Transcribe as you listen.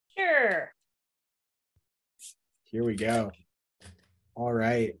Sure. Here we go. All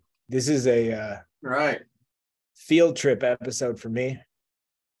right. This is a Right. field trip episode for me.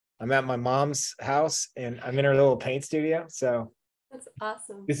 I'm at my mom's house and I'm in her little paint studio. So That's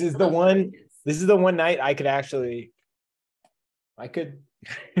awesome. this is the one night I could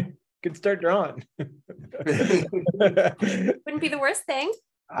could start drawing. Wouldn't be the worst thing.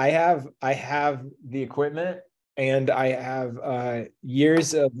 I have the equipment and I have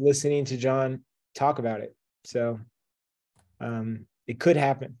years of listening to John talk about it. So it could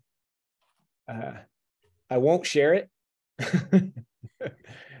happen. I won't share it.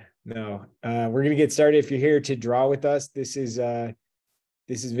 No, we're gonna get started. If you're here to draw with us, this is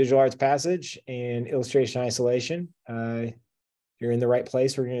Visual Arts Passage and Illustration Isolation. You're in the right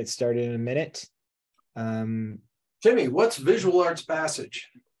place. We're gonna get started in a minute. Timmy, what's Visual Arts Passage?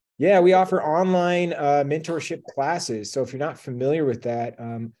 Yeah, we offer online mentorship classes. So if you're not familiar with that,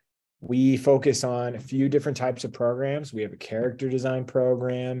 we focus on a few different types of programs. We have a character design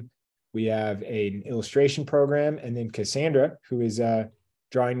program. We have an illustration program. And then Cassandra, who is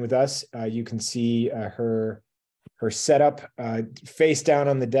drawing with us, you can see her setup face down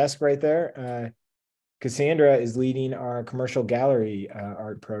on the desk right there. Cassandra is leading our commercial gallery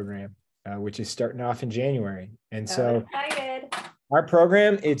art program, which is starting off in January. And so excited. Our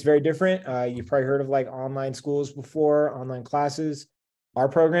program, it's very different. You've probably heard of like online schools before, online classes. Our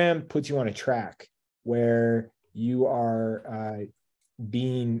program puts you on a track where you are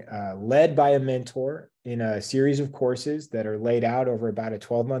being led by a mentor in a series of courses that are laid out over about a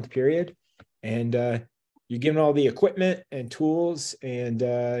 12-month period. And you're given all the equipment and tools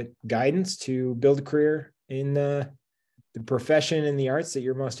and guidance to build a career in the profession and the arts that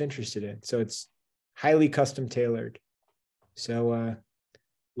you're most interested in. So it's highly custom tailored. So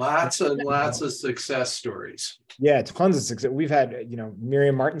lots of success stories. Yeah, it's tons of success. We've had,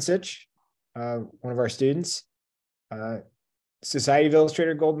 Miriam Martinsich, one of our students, Society of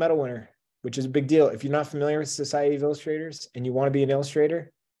Illustrator gold medal winner, which is a big deal. If you're not familiar with Society of Illustrators and you want to be an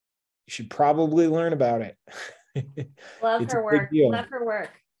illustrator, you should probably learn about it. Love her work. Love her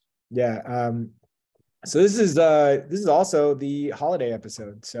work. Yeah. So this is also the holiday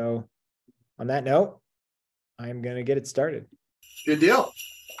episode. So on that note, I'm going to get it started. Good deal.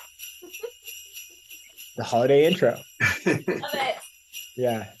 The holiday intro. Love it.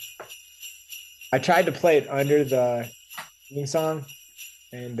 Yeah. I tried to play it under the theme song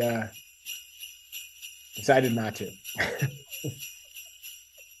and decided not to.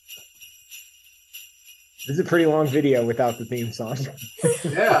 This is a pretty long video without the theme song.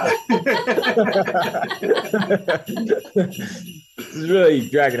 Yeah. This is really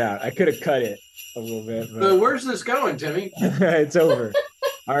dragging out. I could have cut it a little bit. But So where's this going, Timmy? it's over.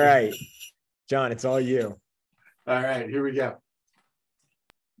 All right. John, it's all you. All right, here we go.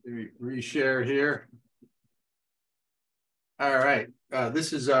 Let me reshare here. All right,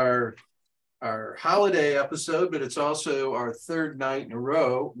 this is our holiday episode, but it's also our third night in a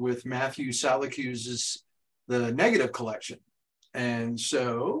row with Matthew Salacuse's The Negative Collection. And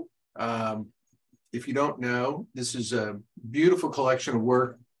so, if you don't know, this is a beautiful collection of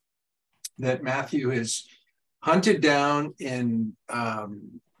work that Matthew has hunted down in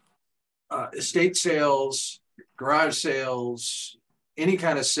estate sales, garage sales, any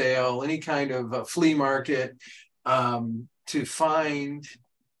kind of sale, any kind of flea market, to find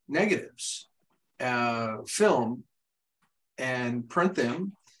negatives, film, and print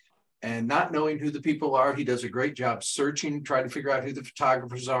them. And not knowing who the people are, he does a great job searching, trying to figure out who the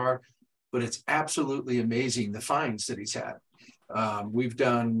photographers are. But it's absolutely amazing, the finds that he's had. We've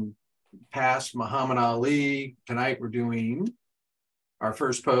done past Muhammad Ali. Tonight we're doing our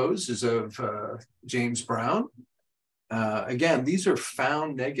first pose is of James Brown. Again, these are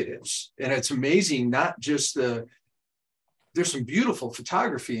found negatives. And it's amazing, not just there's some beautiful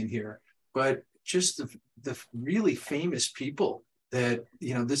photography in here, but just the really famous people that,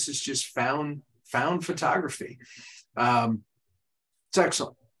 this is just found photography. It's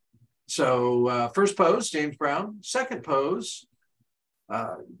excellent. So first pose, James Brown. Second pose,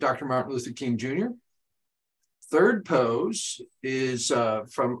 Dr. Martin Luther King Jr. Third pose is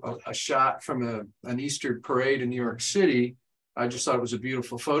from a shot from an Easter parade in New York City. I just thought it was a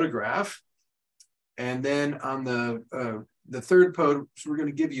beautiful photograph. And then on the third pose, we're going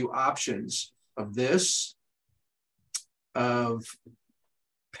to give you options of this, of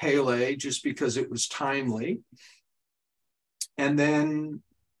Pele, just because it was timely. And then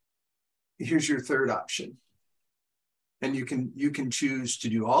here's your third option. And you can choose to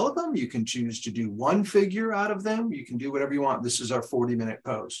do all of them. You can choose to do one figure out of them. You can do whatever you want. This is our 40-minute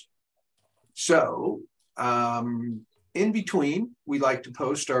pose. So in between, we like to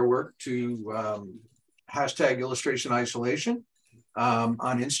post our work to hashtag illustration isolation on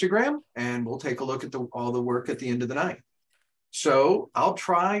Instagram, and we'll take a look at all the work at the end of the night. So I'll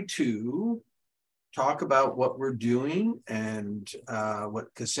try to talk about what we're doing and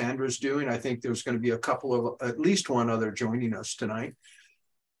what Cassandra's doing. I think there's going to be a couple of, at least one other joining us tonight.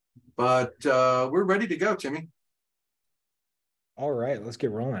 But we're ready to go, Timmy. All right, let's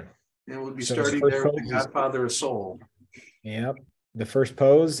get rolling. And we'll be starting there with the Godfather of Soul. Yep. The first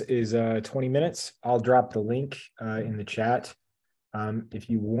pose is 20 minutes. I'll drop the link in the chat. If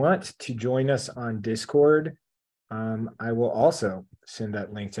you want to join us on Discord, I will also send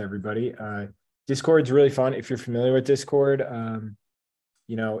that link to everybody. Discord's really fun. If you're familiar with Discord,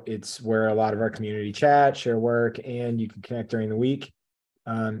 you know, it's where a lot of our community chat, share work, and you can connect during the week.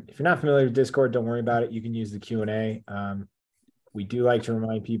 If you're not familiar with Discord, don't worry about it. You can use the Q&A. We do like to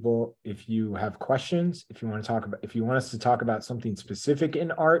remind people, if you have questions, if you want us to talk about something specific in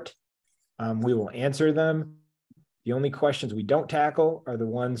art, we will answer them. The only questions we don't tackle are the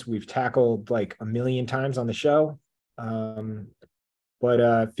ones we've tackled like a million times on the show.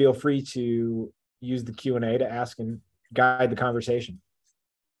 But feel free to use the Q&A to ask and guide the conversation.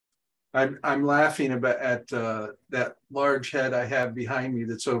 I'm laughing at that large head I have behind me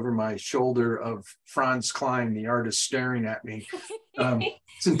that's over my shoulder of Franz Klein, the artist, staring at me.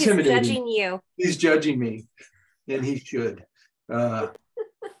 It's intimidating. He's judging you. He's judging me, and he should. I'm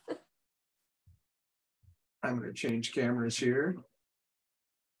going to change cameras here.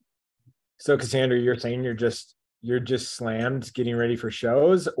 So Cassandra, you're saying you're just slammed getting ready for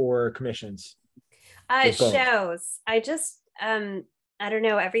shows or commissions? Shows. I don't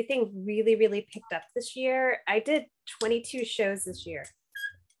know, everything really, really picked up this year. I did 22 shows this year.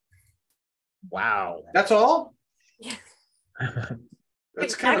 Wow. That's all? Yeah.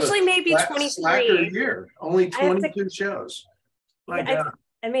 That's kind actually of a maybe 23 slacker year. Only 22 shows.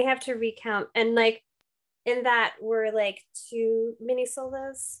 I may have to recount. And like in that were like 2 mini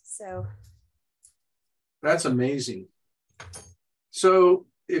solos. So that's amazing. So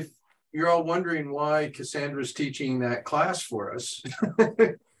if you're all wondering why Cassandra's teaching that class for us,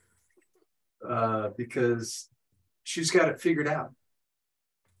 because she's got it figured out.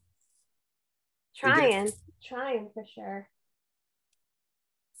 Trying for sure.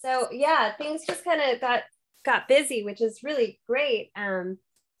 So yeah, things just kind of got busy, which is really great.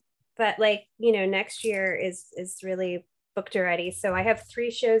 But like, you know, next year is really booked already. So I have 3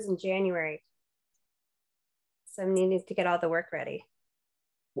 shows in January. So I'm needing to get all the work ready.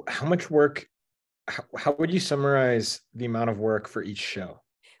 How much work, how would you summarize the amount of work for each show?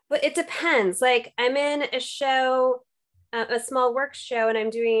 But it depends. Like I'm in a show, a small work show, and I'm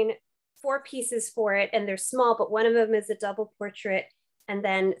doing 4 pieces for it, and they're small, but one of them is a double portrait and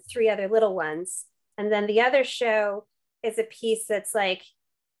then 3 other little ones. And then the other show is a piece that's like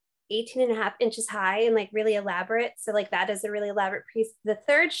 18.5 inches high and like really elaborate. So like that is a really elaborate piece. The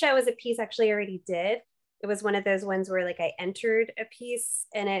third show is a piece I actually already did. It was one of those ones where like I entered a piece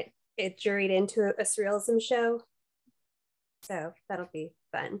and it juried into a surrealism show. So that'll be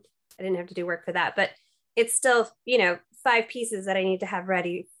fun. I didn't have to do work for that, but it's still, you know, 5 pieces that I need to have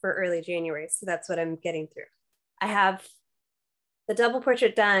ready for early January. So that's what I'm getting through. I have the double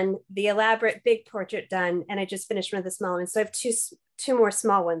portrait done, the elaborate big portrait done, and I just finished one of the small ones. So I have two more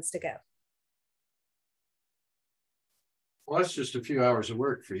small ones to go. Well, that's just a few hours of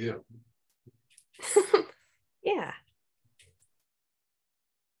work for you. Yeah.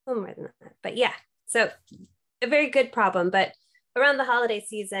 A little more than that, but yeah. So a very good problem, but around the holiday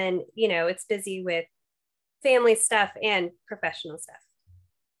season, you know, it's busy with family stuff and professional stuff.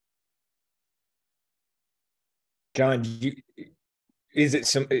 John,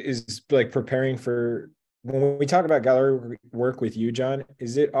 is like preparing for, when we talk about gallery work with you, John,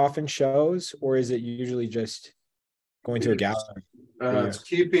 is it often shows or is it usually just going to a gallery? It's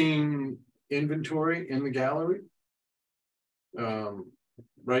keeping inventory in the gallery.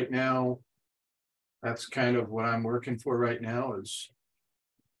 Right now, that's kind of what I'm working for right now is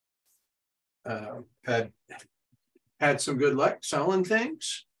had some good luck selling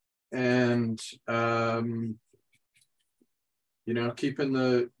things, and you know,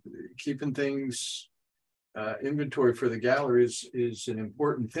 keeping things inventory for the galleries is an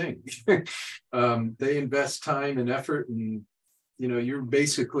important thing. They invest time and effort, and you know, you're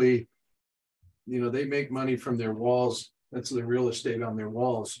basically, you know, they make money from their walls. That's the real estate on their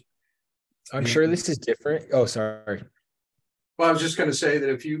walls. I'm sure this is different. Oh, sorry. Well, I was just going to say that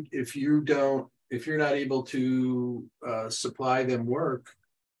if you're not able to supply them work,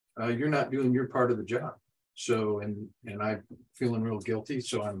 you're not doing your part of the job. So, and I'm feeling real guilty.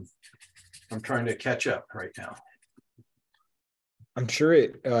 So I'm trying to catch up right now. I'm sure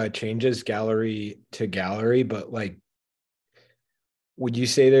it changes gallery to gallery, but like, would you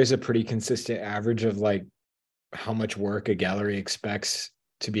say there's a pretty consistent average of like how much work a gallery expects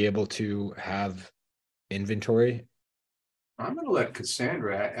to be able to have inventory? I'm going to let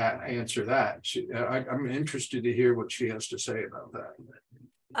Cassandra answer that. I'm interested to hear what she has to say about that.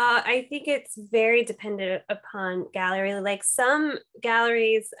 I think it's very dependent upon gallery. Like some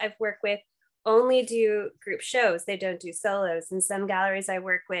galleries I've worked with only do group shows, they don't do solos. And some galleries I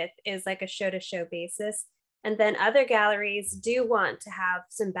work with is like a show to show basis. And then other galleries do want to have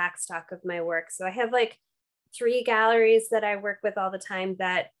some backstock of my work. So I have like 3 galleries that I work with all the time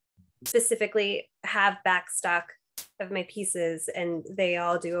that specifically have backstock of my pieces, and they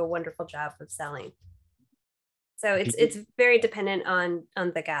all do a wonderful job of selling. So it's very dependent on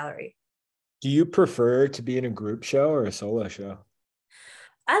the gallery. Do you prefer to be in a group show or a solo show?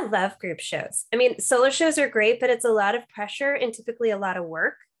 I love group shows. I mean, solo shows are great, but it's a lot of pressure and typically a lot of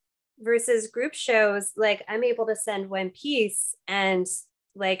work versus group shows. Like I'm able to send one piece and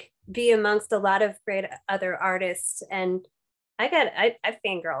like be amongst a lot of great other artists. And I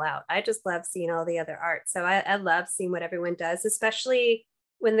fangirl out. I just love seeing all the other art. So I love seeing what everyone does, especially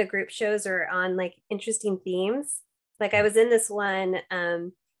when the group shows are on like interesting themes. Like I was in this one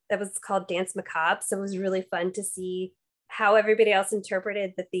that was called Dance Macabre. So it was really fun to see how everybody else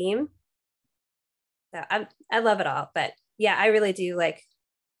interpreted the theme. So I love it all. But yeah, I really do like,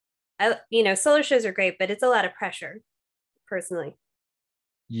 solo shows are great, but it's a lot of pressure personally.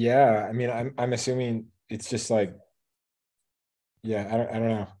 Yeah, I mean, I'm assuming it's just like, yeah, I don't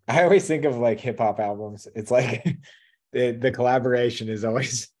know. I always think of like hip hop albums. It's like the collaboration is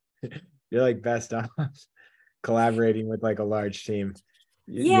always you're like best off collaborating with like a large team.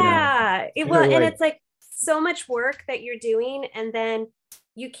 Yeah. Well, and like, it's like so much work that you're doing, and then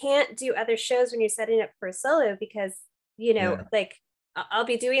you can't do other shows when you're setting up for a solo because, like I'll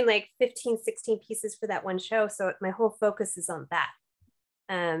be doing like 15, 16 pieces for that one show. So my whole focus is on that.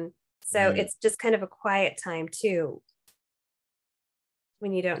 So it's just kind of a quiet time too,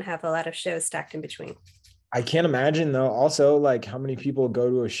 when you don't have a lot of shows stacked in between. I can't imagine though, also like how many people go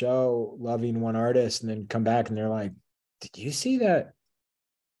to a show loving one artist and then come back and they're like, did you see that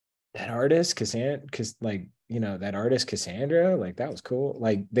artist Cassandra? Because like, that artist Cassandra, like that was cool.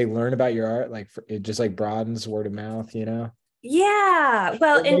 Like they learn about your art, like it just like broadens word of mouth, Yeah.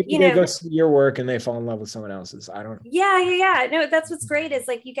 Well, or and they go see your work and they fall in love with someone else's. I don't know. Yeah. No, that's what's great is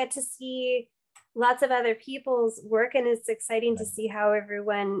like you get to see lots of other people's work, and it's exciting to see how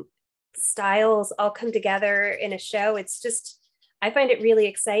everyone styles all come together in a show. It's just, I find it really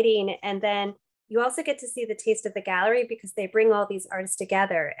exciting. And then you also get to see the taste of the gallery because they bring all these artists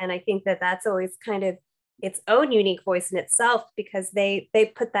together. And I think that that's always kind of its own unique voice in itself because they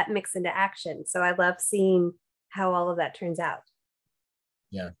put that mix into action. So I love seeing how all of that turns out.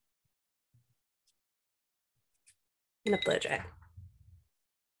 Yeah. And a blow dry.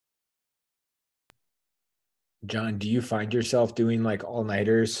 John, do you find yourself doing like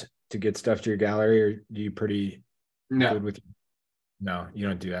all-nighters to get stuff to your gallery, or do you pretty good with? No, you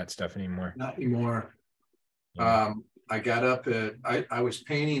don't do that stuff anymore. Not anymore. Yeah. I got up at I was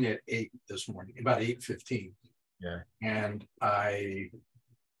painting at 8 this morning, about 8:15. Yeah. And I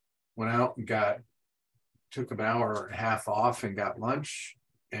went out and took an hour and a half off and got lunch,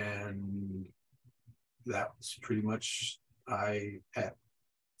 and that was pretty much at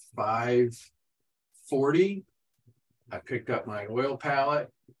 5:40 I picked up my oil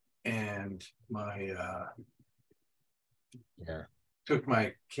palette and my took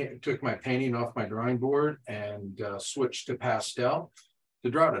my painting off my drawing board and switched to pastel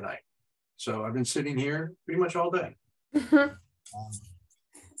to draw tonight. So I've been sitting here pretty much all day.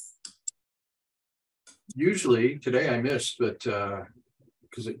 Usually today I missed, but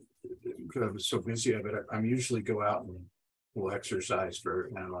because I was so busy, but I'm usually go out and we'll exercise for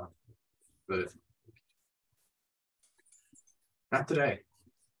an hour, but not today.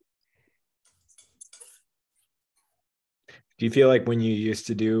 Do you feel like when you used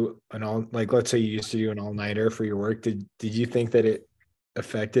to do let's say you used to do an all-nighter for your work, did you think that it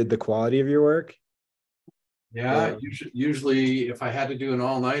affected the quality of your work? Yeah, usually if I had to do an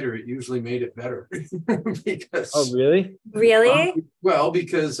all-nighter, it usually made it better. Because really? Well,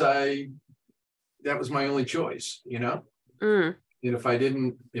 because that was my only choice, And if I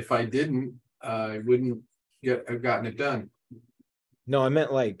didn't, I wouldn't have gotten it done. No, I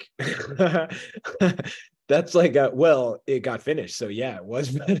meant like that's like it got finished. So yeah, it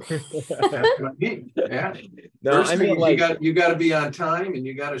was better. Yeah. No, first I mean like you got to be on time and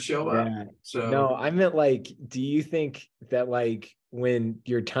you got to show up. So no, I meant like, do you think that like when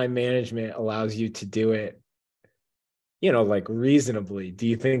your time management allows you to do it like reasonably, do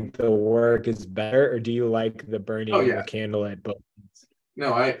you think the work is better, or do you like the burning of the candle at both ends?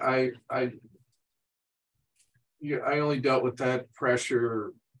 No, I only dealt with that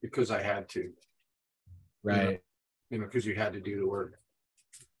pressure because I had to. Right. Because you had to do the work.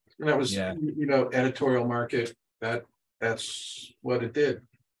 And that was, editorial market, that's what it did.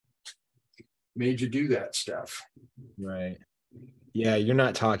 Made you do that stuff. Right. Yeah, you're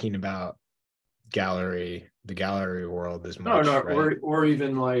not talking about the gallery world as much. No, right? or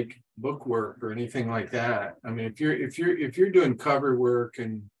even like book work or anything like that. I mean, if you're doing cover work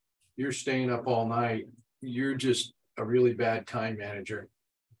and you're staying up all night, you're just a really bad time manager.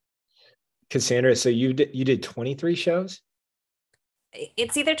 Cassandra, so you did 23 shows?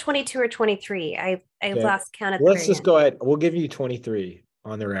 It's either 22 or 23. I lost count at Let's just go ahead. We'll give you 23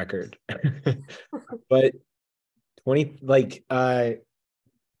 on the record. But 20, like, have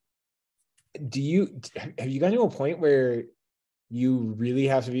you gotten to a point where you really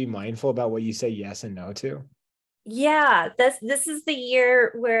have to be mindful about what you say yes and no to? Yeah, this is the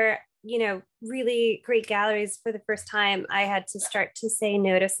year where, really great galleries, for the first time, I had to start to say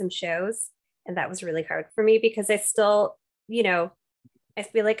no to some shows. And that was really hard for me because I still, I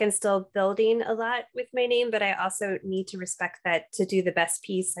feel like I'm still building a lot with my name, but I also need to respect that to do the best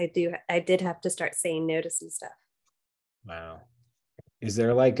piece. I did have to start saying no to some stuff. Wow. Is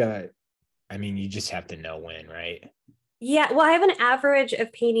there you just have to know when, right? Yeah. Well, I have an average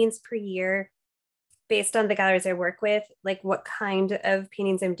of paintings per year based on the galleries I work with, like what kind of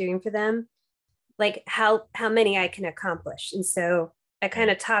paintings I'm doing for them, like how many I can accomplish. And so I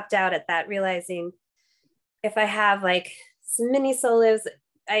kind of topped out at that, realizing if I have like some mini solos,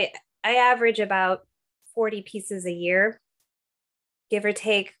 I average about 40 pieces a year, give or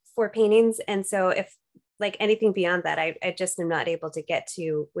take 4 paintings. And so if like anything beyond that, I just am not able to get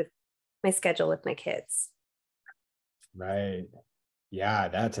to with my schedule with my kids. Right. Yeah,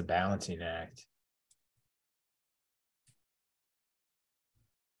 that's a balancing act.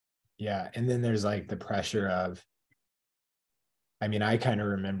 Yeah. And then there's like the pressure of, I kind of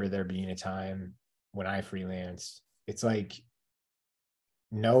remember there being a time when I freelanced. It's like,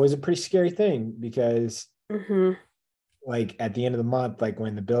 no is a pretty scary thing because like at the end of the month, like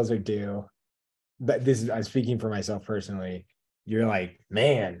when the bills are due, but I'm speaking for myself personally, you're like,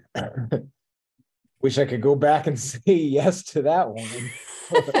 man, wish I could go back and say yes to that one.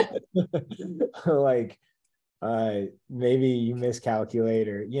 Like, maybe you miscalculate,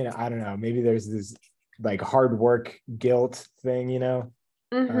 or I don't know, maybe there's this like hard work guilt thing, well,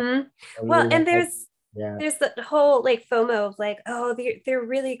 and there's the whole like FOMO of like, oh, they're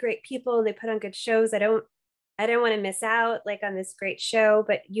really great people and they put on good shows. I don't want to miss out like on this great show,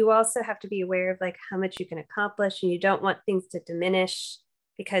 but you also have to be aware of like how much you can accomplish, and you don't want things to diminish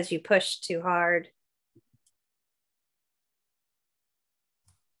because you push too hard.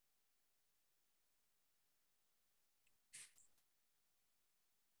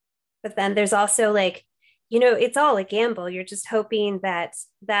 But then there's also like, it's all a gamble. You're just hoping that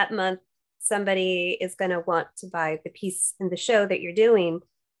that month somebody is going to want to buy the piece in the show that you're doing.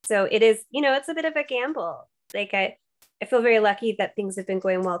 So it is, it's a bit of a gamble. Like I feel very lucky that things have been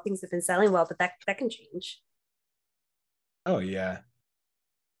going well, things have been selling well, but that can change. Oh yeah.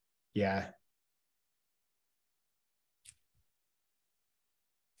 Yeah.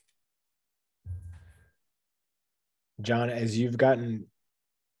 John, as you've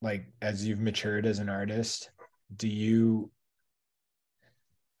matured as an artist, do you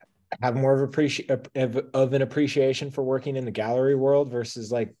have more of an appreciation for working in the gallery world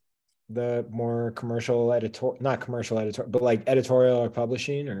versus like the more not commercial editor, but like editorial or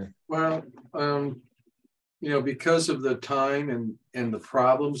publishing? Or well, because of the time and the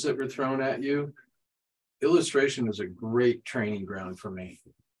problems that were thrown at you, illustration is a great training ground for me.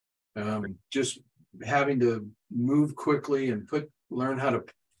 Just having to move quickly and learn how to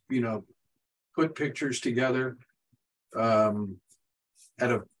put pictures together at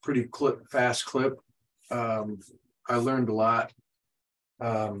a pretty fast clip. I learned a lot.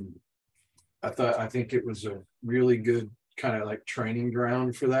 I think it was a really good kind of like training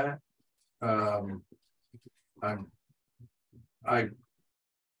ground for that.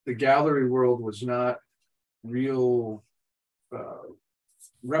 The gallery world was not real,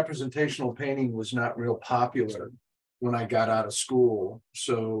 representational painting was not real popular when I got out of school.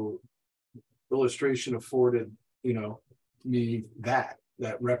 So illustration afforded, me that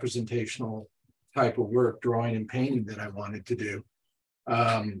representational type of work, drawing and painting that I wanted to do.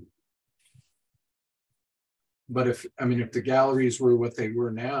 But if the galleries were what they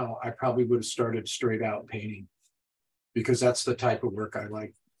were now, I probably would have started straight out painting, because that's the type of work I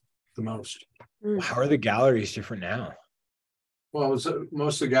like the most. How are the galleries different now? Well,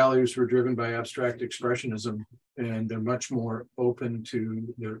 most of the galleries were driven by abstract expressionism, and they're much more open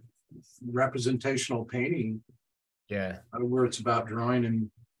to the representational painting. Yeah. Where it's about drawing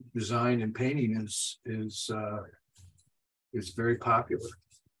and design and painting is very popular.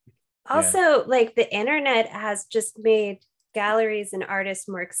 Also, like the internet has just made galleries and artists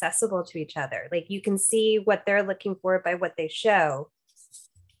more accessible to each other. Like you can see what they're looking for by what they show.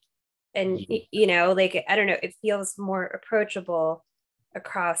 And, you know, like, I don't know, it feels more approachable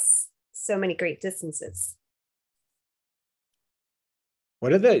across so many great distances.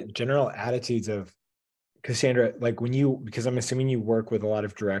 What are the general attitudes of Cassandra, like because I'm assuming you work with a lot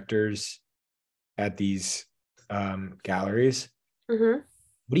of directors at these galleries. Mm-hmm.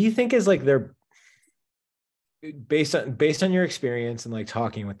 What do you think is like their, based on your experience and like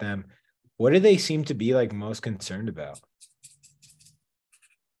talking with them, what do they seem to be like most concerned about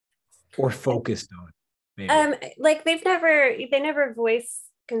or focused on? Maybe? Like they never voice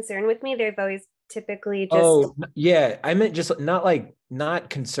concern with me. They've always typically just. Oh yeah, I meant just not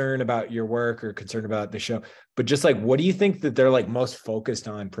concern about your work or concern about the show, but just like, what do you think that they're like most focused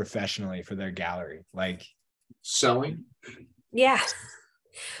on professionally for their gallery? Like selling. Yeah.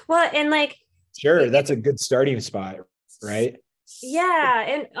 Well, and like, sure, that's a good starting spot, right? Yeah,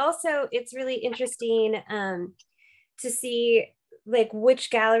 and also it's really interesting to see like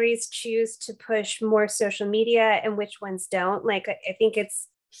which galleries choose to push more social media and which ones don't. Like I think it's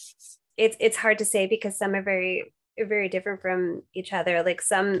hard to say because some are very different from each other. Like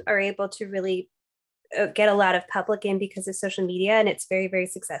some are able to really get a lot of public in because of social media and it's very, very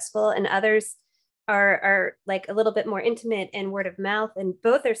successful, and others are like a little bit more intimate and word of mouth, and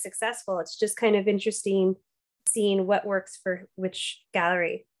both are successful. It's just kind of interesting seeing what works for which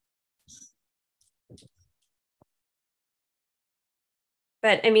gallery.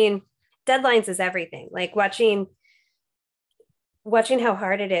 But I mean, deadlines is everything. Like watching how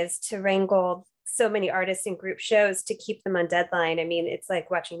hard it is to wrangle so many artists in group shows to keep them on deadline. I mean, it's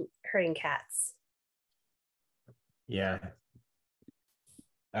like watching herding cats. Yeah.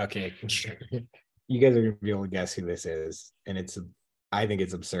 Okay. You guys are gonna be able to guess who this is, and I think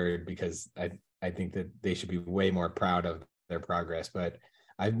it's absurd because I think that they should be way more proud of their progress. But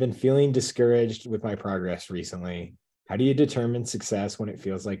I've been feeling discouraged with my progress recently. How do you determine success when it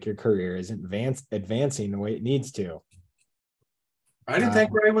feels like your career isn't advancing the way it needs to? I didn't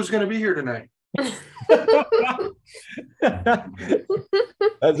think Ray was going to be here tonight.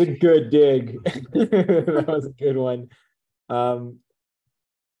 That's a good dig. That was a good one.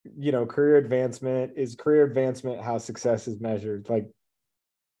 Career advancement how success is measured? Like,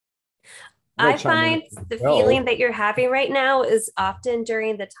 I find the feeling that you're having right now is often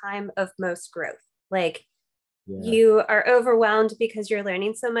during the time of most growth. Like you are overwhelmed because you're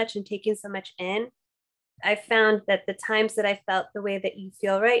learning so much and taking so much in. I found that the times that I felt the way that you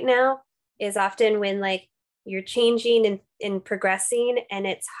feel right now is often when like you're changing and progressing, and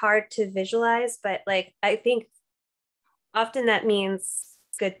it's hard to visualize, but like I think often that means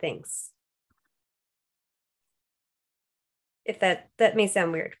good things. If that may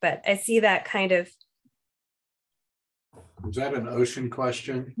sound weird, but I see that kind of. Was that an Ocean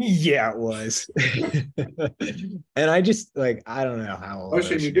question? Yeah, it was. And I just like, I don't know how old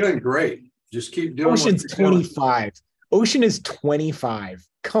Ocean, you're doing great. Just keep doing. Ocean's 25. Ocean is 25.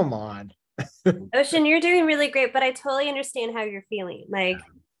 Come on. Ocean, you're doing really great, but I totally understand how you're feeling. Like,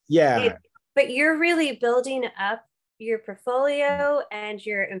 yeah. But you're really building up your portfolio and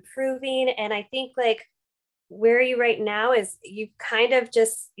you're improving. And I think like where are you right now is you kind of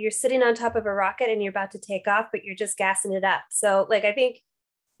you're sitting on top of a rocket and you're about to take off, but you're just gassing it up. So like, I think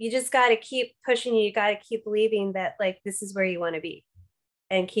you just got to keep pushing. You got to keep believing that like, this is where you want to be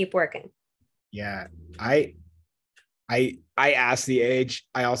and keep working. Yeah. I asked the age.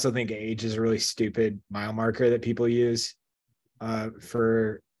 I also think age is a really stupid mile marker that people use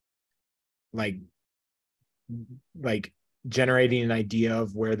for like generating an idea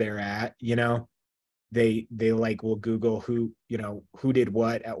of where they're at, they like will Google who did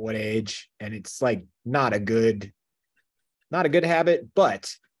what at what age, and it's like not a good habit,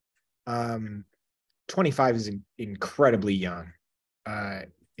 but 25 is incredibly young.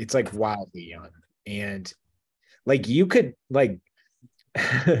 It's like wildly young, and like you could like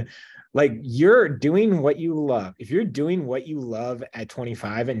like you're doing what you love. If you're doing what you love at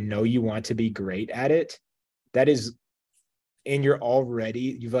 25 and know you want to be great at it, that is, and you've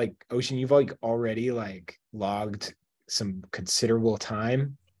already like logged some considerable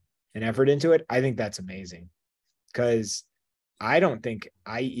time and effort into it. I think that's amazing, because I don't think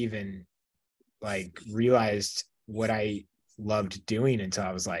I even like realized what I loved doing until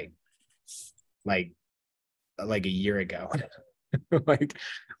I was like a year ago. like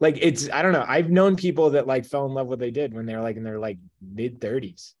it's, I don't know. I've known people that like fell in love with what they did when they're like in their like mid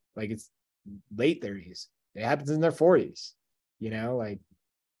 30s. Like it's late 30s. It happens in their 40s, you know, like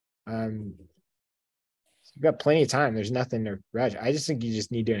you've got plenty of time. There's nothing to rush. I just think you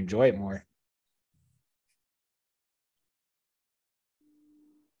just need to enjoy it more.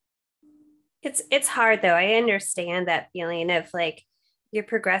 It's hard though. I understand that feeling of like you're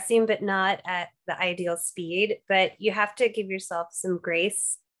progressing but not at the ideal speed, but you have to give yourself some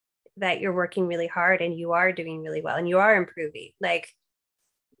grace that you're working really hard and you are doing really well and you are improving. Like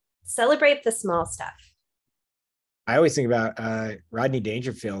celebrate the small stuff. I always think about Rodney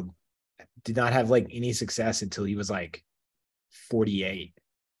Dangerfield did not have like any success until he was like 48.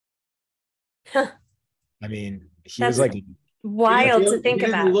 Huh. I mean, he That's was like wild to He think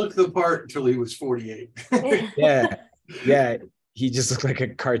didn't about. look the part until he was 48. yeah, he just looked like a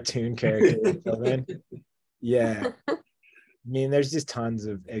cartoon character until then. Yeah. I mean, there's just tons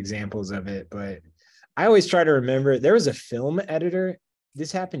of examples of it, but I always try to remember there was a film editor.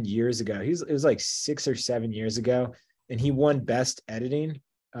 This happened years ago. It was like 6 or 7 years ago, and he won Best Editing,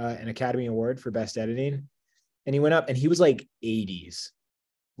 an Academy Award for Best Editing. And he went up and he was like 80s,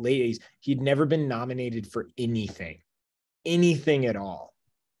 late 80s. He'd never been nominated for anything at all.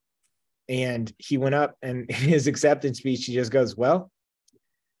 And he went up and in his acceptance speech, he just goes, well,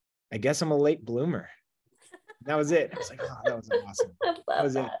 I guess I'm a late bloomer. That was it. I was like, oh, that was awesome. That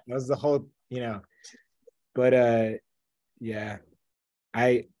was it. That was the whole, you know, but yeah,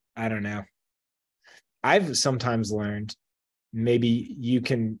 I don't know. I've sometimes learned, maybe you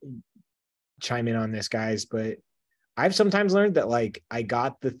can chime in on this, guys, but I've sometimes learned that like I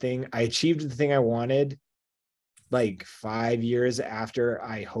achieved the thing I wanted like 5 years after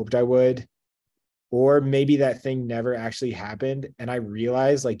I hoped I would, or maybe that thing never actually happened. And I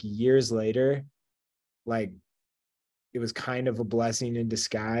realized like years later, like it was kind of a blessing in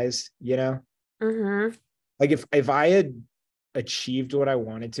disguise, you know? Mm-hmm. Like if I had achieved what I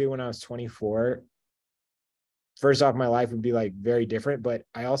wanted to when I was 24, first off, my life would be like very different, but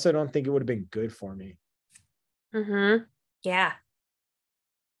I also don't think it would have been good for me. Mm-hmm. Yeah.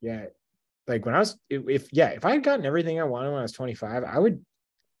 Yeah. Like when I was, if I had gotten everything I wanted when I was 25, I wouldn't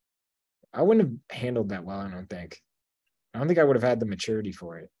have handled that well. I don't think I would have had the maturity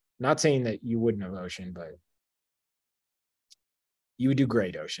for it. Not saying that you wouldn't have, Ocean, but you would do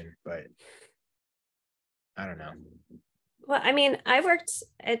great, Ocean, but I don't know. Well, I mean, I worked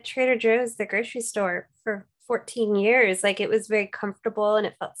at Trader Joe's, the grocery store, for 14 years. Like it was very comfortable and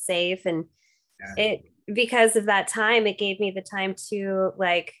it felt safe. And Yeah. it, because of that time, it gave me the time to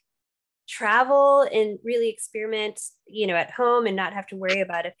like travel and really experiment, you know, at home and not have to worry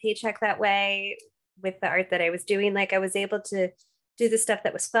about a paycheck that way with the art that I was doing. Like I was able to do the stuff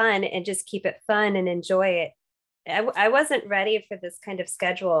that was fun and just keep it fun and enjoy it. I wasn't ready for this kind of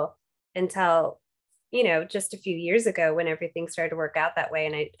schedule until, you know, just a few years ago when everything started to work out that way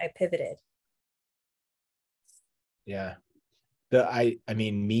and I pivoted. Yeah. I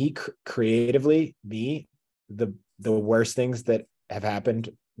mean, me creatively, the worst things that have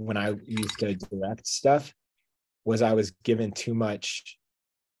happened when I used to direct stuff was I was given too much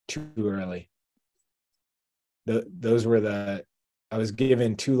too early. I was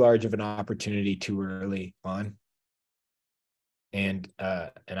given too large of an opportunity too early on. And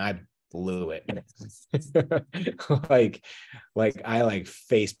I blew it. like I like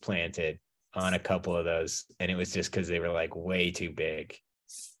face planted on a couple of those, and it was just because they were like way too big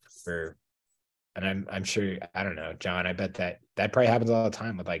for. And I'm sure, I don't know, John, I bet that probably happens all the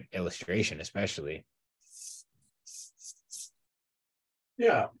time with like illustration, especially.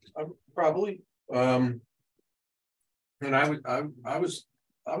 Yeah, probably. And I was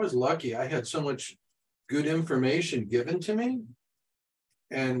lucky. I had so much good information given to me,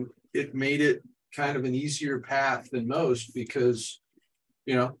 and it made it kind of an easier path than most because,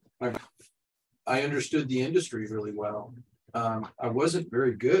 you know, I understood the industry really well. I wasn't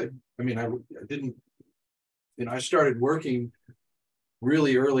very good. I mean, I didn't, you know, I started working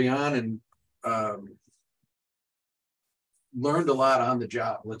really early on and learned a lot on the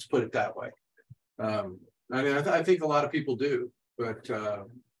job. Let's put it that way. I mean, I think a lot of people do, but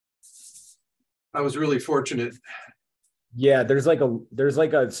I was really fortunate. Yeah, there's like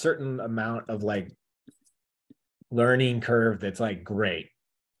a certain amount of like learning curve that's like great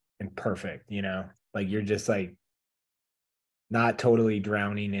and perfect, you know, like you're just like not totally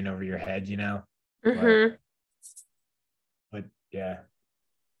drowning in over your head, you know. Mm-hmm. But yeah.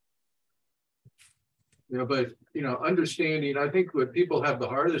 You know, but you know, understanding, I think what people have the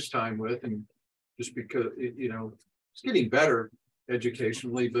hardest time with, and just because you know, it's getting better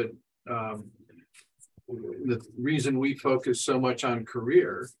educationally, but the reason we focus so much on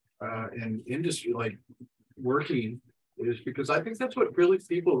career and industry, like working, is because I think that's what really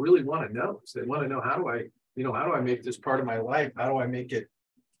people really want to know. Is they want to know, how do I make this part of my life? How do I make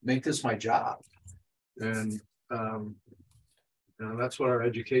this my job? And that's what our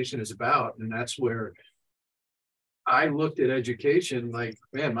education is about. And that's where I looked at education like,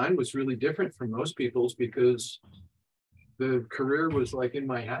 man, mine was really different from most people's, because the career was like in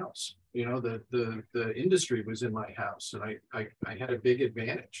my house. The industry was in my house, and I had a big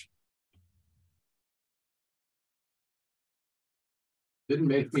advantage. Didn't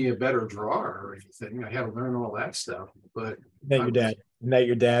make me a better drawer or anything. I had to learn all that stuff. But your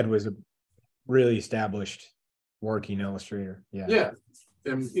dad was a really established working illustrator. Yeah.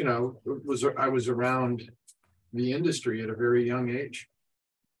 And I was around the industry at a very young age.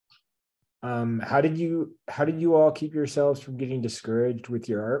 How did you all keep yourselves from getting discouraged with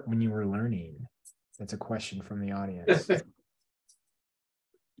your art when you were learning? That's a question from the audience.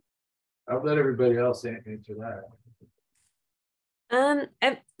 I'll let everybody else answer that.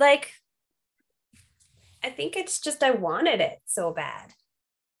 I think it's just I wanted it so bad.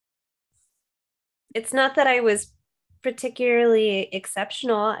 It's not that I was particularly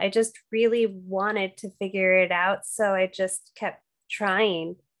exceptional. I just really wanted to figure it out. So I just kept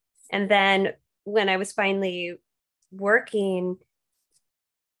trying. And then when I was finally working,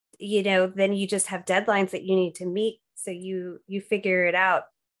 then you just have deadlines that you need to meet. So you figure it out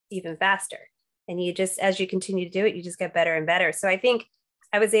even faster. And you just, as you continue to do it, you just get better and better. So I think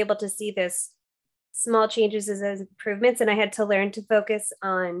I was able to see this small changes as improvements, and I had to learn to focus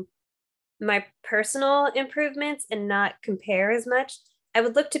on my personal improvements and not compare as much. I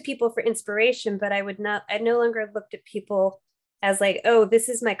would look to people for inspiration, but I no longer looked at people as like, oh, this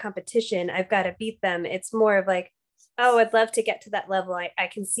is my competition, I've got to beat them. It's more of like, oh, I'd love to get to that level. I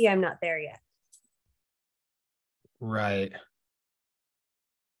can see I'm not there yet. Right.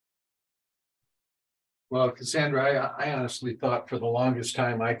 Well, Cassandra, I honestly thought for the longest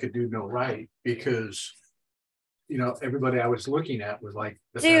time I could do no right, because everybody I was looking at was like,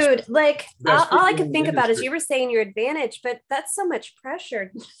 dude, all I could think about is you were saying your advantage, but that's so much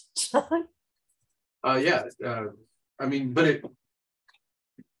pressure, John. But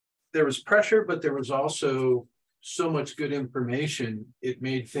there was pressure, but there was also so much good information. It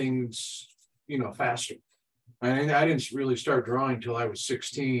made things, faster. I didn't really start drawing until I was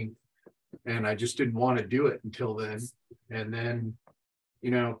 16, and I just didn't want to do it until then. And then,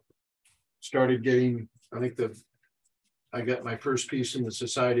 started getting, I got my first piece in the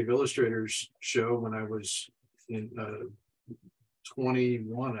Society of Illustrators show when I was in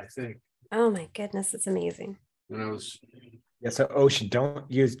 21, I think. Oh my goodness, it's amazing. When I was. Yeah, so Ocean, don't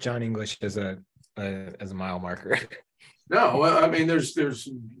use John English as a mile marker. No, well, there's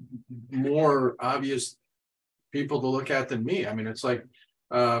more obvious people to look at than me. It's like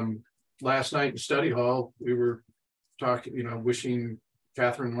last night in study hall, we were talking, wishing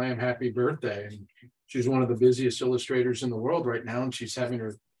Catherine Lamb happy birthday, and she's one of the busiest illustrators in the world right now, and she's having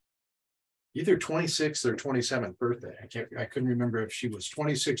her either 26th or 27th birthday. I couldn't remember if she was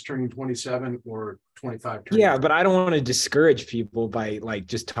 26 turning 27 or 25 turning. Yeah, but I don't want to discourage people by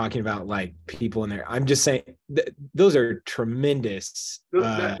just talking about people in there. I'm just saying those are tremendous.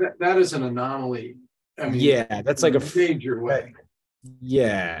 That is an anomaly. Yeah, that's like a major way.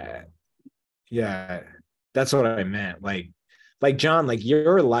 Yeah, that's what I meant. Like John,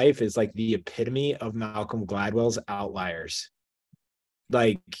 your life is like the epitome of Malcolm Gladwell's Outliers.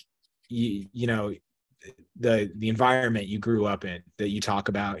 The environment you grew up in that you talk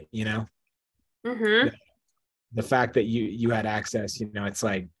about, Mm-hmm. The fact that you had access, it's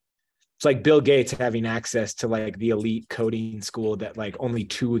like Bill Gates having access to the elite coding school that only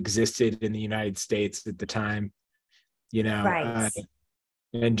 2 existed in the United States at the time, Right.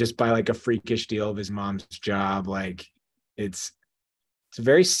 And just by a freakish deal of his mom's job, it's a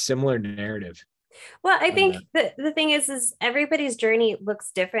very similar narrative. Well, I think the thing is everybody's journey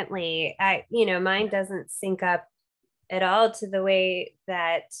looks differently. Mine doesn't sync up at all to the way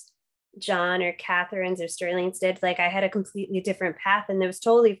that John or Catherine's or Sterling's did. I had a completely different path, and it was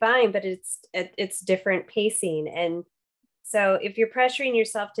totally fine, but it's different pacing. And so if you're pressuring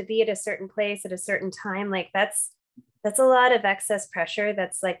yourself to be at a certain place at a certain time, that's a lot of excess pressure.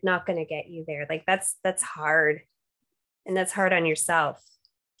 That's not going to get you there. That's hard, and that's hard on yourself.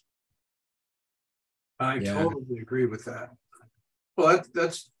 I totally agree with that. Well,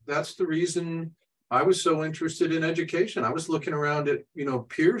 that's the reason I was so interested in education. I was looking around at,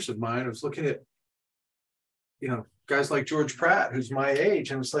 peers of mine. I was looking at, guys like George Pratt, who's my age.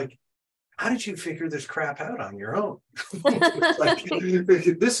 And it's like, how did you figure this crap out on your own? Like,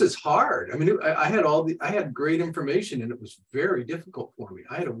 this is hard. I mean, I had great information, and it was very difficult for me.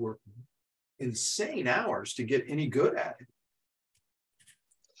 I had to work insane hours to get any good at it.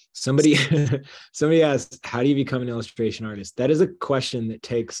 Somebody asked, how do you become an illustration artist? That is a question that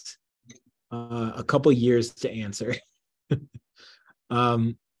takes a couple years to answer.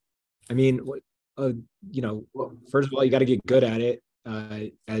 I mean, first of all, you got to get good at it,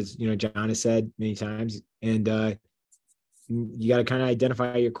 as John has said many times, and you got to kind of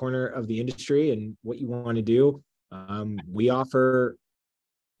identify your corner of the industry and what you want to do. We offer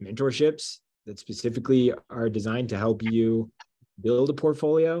mentorships that specifically are designed to help you build a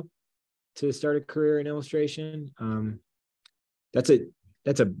portfolio to start a career in illustration. That's like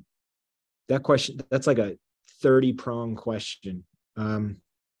a 30-prong question.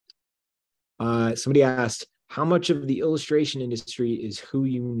 Somebody asked, how much of the illustration industry is who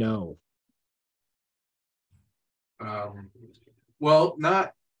you know? Well,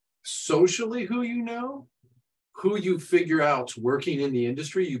 not socially who you know, who you figure out's working in the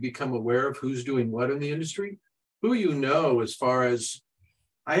industry. You become aware of who's doing what in the industry. Who you know, as far as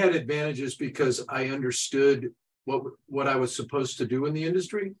I had advantages because I understood what I was supposed to do in the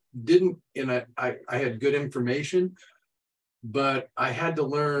industry. I had good information, but I had to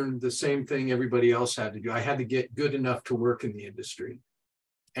learn the same thing everybody else had to do. I had to get good enough to work in the industry.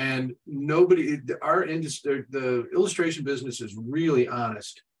 And our industry, the illustration business is really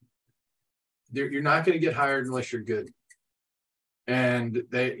honest. You're not going to get hired unless you're good. And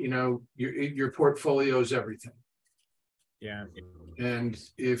your portfolio is everything. Yeah. And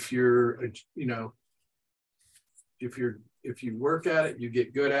if you work at it, you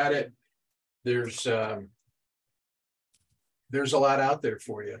get good at it, there's a lot out there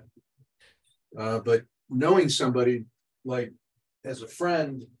for you. But knowing somebody, like as a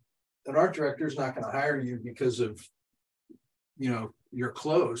friend, an art director is not going to hire you because of, you're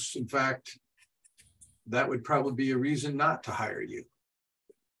close. In fact, that would probably be a reason not to hire you.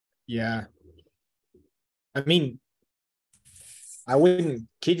 Yeah. I mean, I wouldn't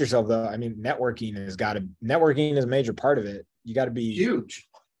kid yourself though. I mean, networking is a major part of it. You got to be huge.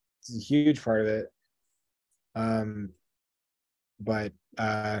 It's a huge part of it. But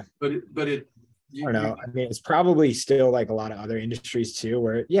I don't know. I mean, it's probably still like a lot of other industries too,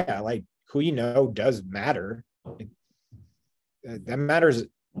 where like who you know does matter. That matters.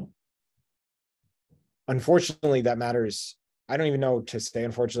 Unfortunately, that matters. I don't even know to say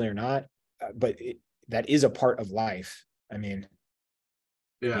unfortunately or not, but that is a part of life. I mean,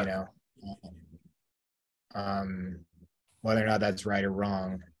 yeah. Whether or not that's right or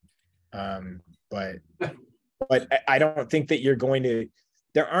wrong, but I don't think that you're going to.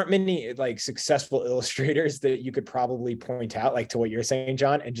 There aren't many like successful illustrators that you could probably point out, like to what you're saying,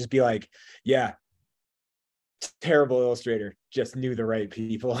 John, and just be like, yeah, terrible illustrator, just knew the right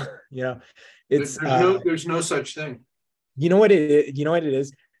people. It's there's no such thing. You know what it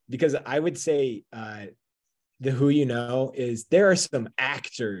is? Because I would say the who you know is there are some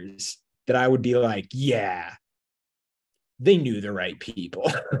actors that I would be like, yeah, they knew the right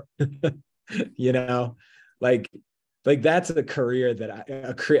people. Like that's a career that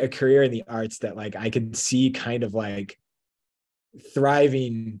a career in the arts that like I could see kind of like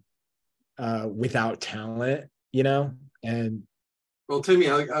thriving without talent, and well, Timmy,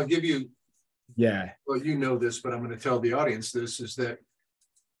 I'll give you, yeah, well, you know this, but I'm going to tell the audience this, is that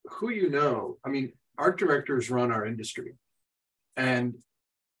who I mean, art directors run our industry, and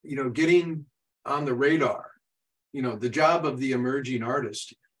getting on the radar, the job of the emerging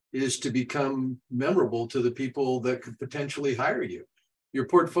artist is to become memorable to the people that could potentially hire you. Your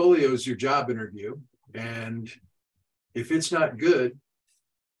portfolio is your job interview, and if it's not good,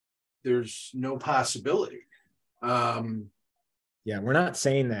 there's no possibility. Yeah, we're not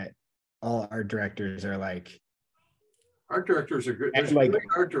saying that all art directors are like. Art directors are good. There's great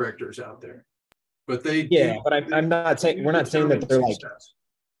art directors out there, but I'm not saying we're not saying that they're like.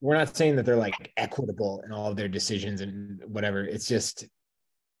 We're not saying that they're like equitable in all of their decisions and whatever. It's just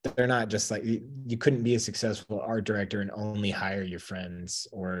they're not just like you couldn't be a successful art director and only hire your friends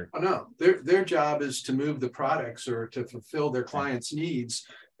or. Oh no, their job is to move the products or to fulfill their clients' needs,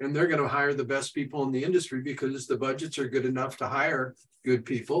 and they're going to hire the best people in the industry because the budgets are good enough to hire good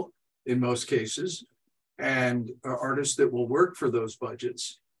people in most cases, and artists that will work for those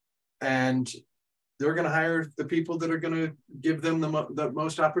budgets, and they're going to hire the people that are going to give them the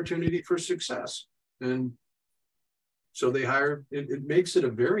most opportunity for success. And so they hire, it makes it a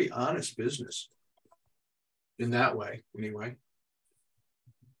very honest business in that way, anyway.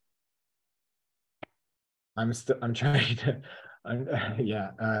 I'm trying to,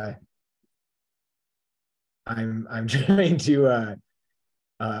 yeah. I'm trying to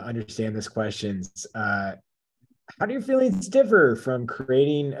understand this questions. How do your feelings differ from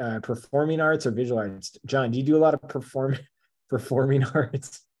creating performing arts or visual arts? John, do you do a lot of performing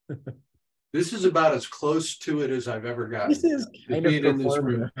arts? This is about as close to it as I've ever gotten. This is kind of in this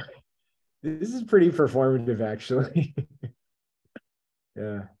room. This is pretty performative, actually.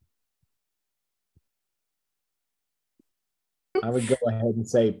 Yeah. I would go ahead and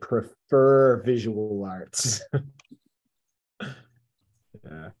say prefer visual arts.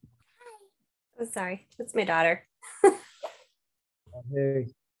 Yeah. Oh, sorry. That's my daughter. Hey.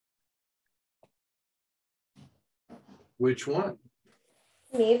 Which one?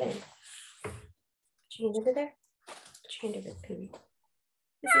 Maven. Change over there. Change over there.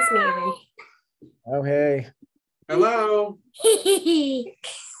 This is Maven. Oh, hey. Hello.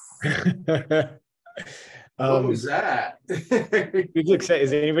 What was that?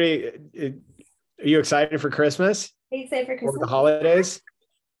 Is anybody? Are you excited for Christmas? Are you excited for Christmas? Or the holidays?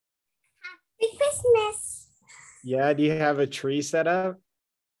 Happy Christmas. Yeah. Do you have a tree set up?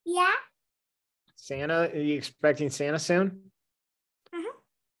 Yeah. Santa? Are you expecting Santa soon? Uh-huh.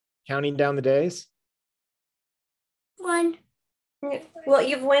 Counting down the days? One. Well,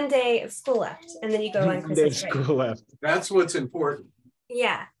 you have 1 day of school left, and then you go on Christmas break. School left. That's what's important.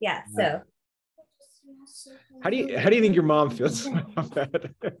 Yeah. So. How do you think your mom feels about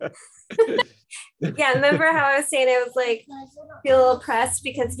that? Yeah, remember how I was saying I was like feel a little pressed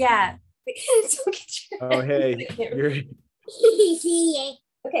because don't get your Oh, hey.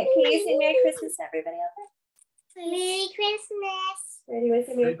 Okay, can you say Merry Christmas to everybody out there? Merry Christmas. Ready? You want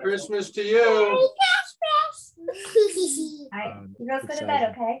to say Merry Christmas to you. Merry Christmas. All right, you girls go to bed,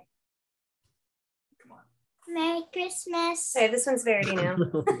 okay? Come on. Merry Christmas. Sorry, this one's Verity now.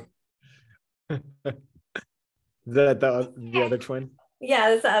 the other twin? Yeah,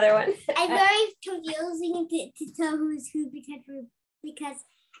 that's the other one. I'm very confusing to tell who's who because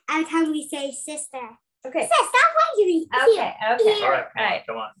every time we say sister. Okay. Sister, stop wondering. Okay. All right.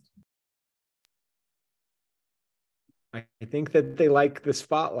 Come on. I think that they like the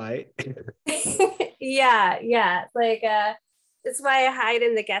spotlight. Yeah. Like that's why I hide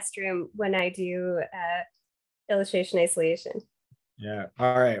in the guest room when I do illustration isolation. Yeah.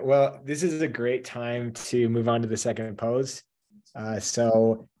 All right. Well, this is a great time to move on to the second pose.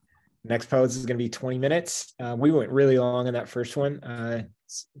 So next pose is going to be 20 minutes. We went really long on that first one.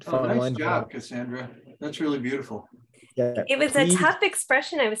 Nice job, Cassandra. That's really beautiful. Yeah. It was a tough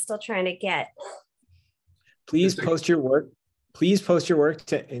expression I was still trying to get. Please post your work. Please post your work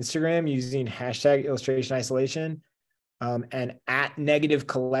to Instagram using hashtag illustration isolation and at negative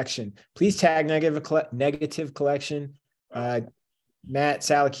collection. Please tag negative collection. Matt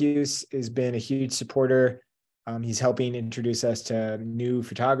Salacuse has been a huge supporter. He's helping introduce us to new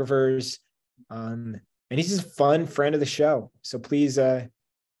photographers. And he's just a fun friend of the show. So please give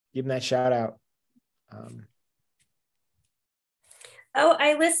him that shout out.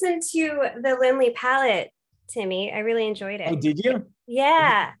 I listened to the Lindley palette, Timmy. I really enjoyed it. Oh, did you?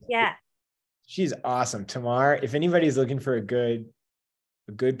 Yeah. She's awesome. Tamar, if anybody's looking for a good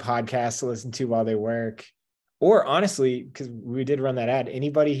podcast to listen to while they work, or honestly, because we did run that ad,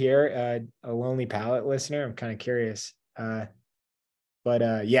 anybody here a Lonely Palette listener? I'm kind of curious.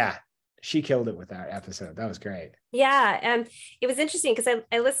 But yeah, she killed it with that episode. That was great. Yeah. It was interesting because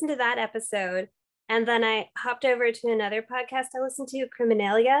I listened to that episode and then I hopped over to another podcast I listened to,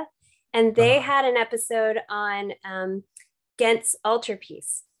 Criminalia, and they had an episode on Ghent's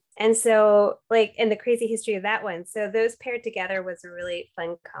Altarpiece. And so and the crazy history of that one. So those paired together was a really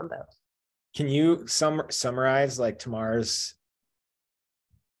fun combo. Can you summarize Tamar's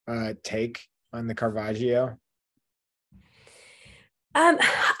take on the Caravaggio?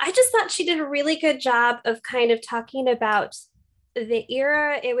 I just thought she did a really good job of kind of talking about the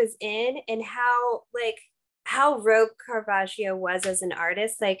era it was in and how rogue Caravaggio was as an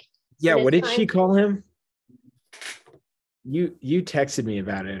artist. What did she call him? You texted me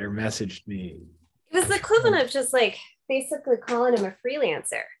about it or messaged me. It was the equivalent of just basically calling him a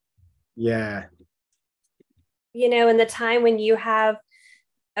freelancer. Yeah. In the time when you have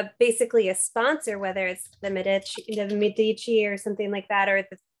basically a sponsor, whether it's the Medici or something like that, or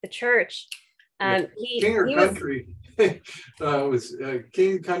the church. King or country. Was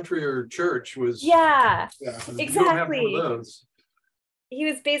king, country, or church was. Yeah, exactly. You don't have one of those. He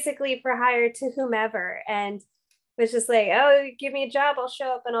was basically for hire to whomever, and was just give me a job, I'll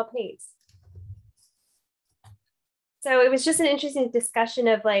show up and I'll paint. So it was just an interesting discussion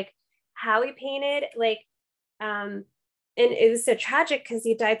of how he painted, and it was so tragic because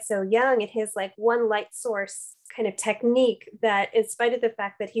he died so young, and his one light source kind of technique that, in spite of the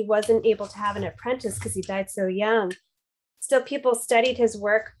fact that he wasn't able to have an apprentice because he died so young, still people studied his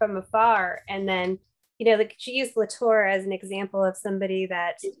work from afar. And then, like she used Latour as an example of somebody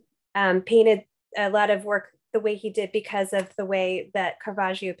that painted a lot of work the way he did because of the way that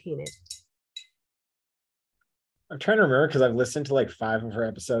Caravaggio painted. I'm trying to remember because I've listened to like 5 of her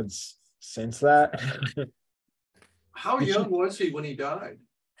episodes since that. How young was he when he died?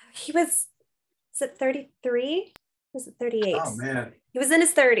 He was it 33? Was it 38? Oh man. He was in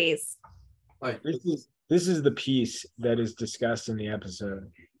his 30s. Like this is the piece that is discussed in the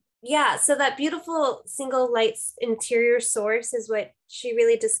episode. Yeah, so that beautiful single light interior source is what she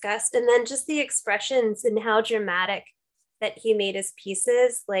really discussed. And then just the expressions and how dramatic that he made his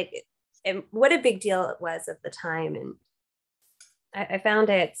pieces, like, and what a big deal it was at the time. And I found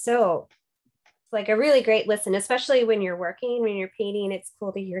it so like a really great listen, especially when you're working, when you're painting. It's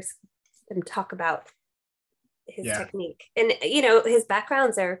cool to hear them talk about his technique. And, his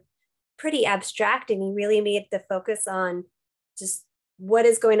backgrounds are pretty abstract, and he really made the focus on just what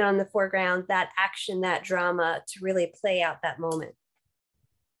is going on in the foreground, that action, that drama, to really play out that moment.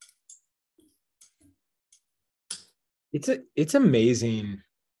 It's amazing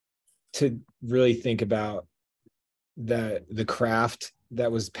to really think about the craft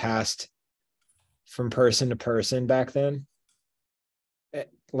that was passed from person to person back then.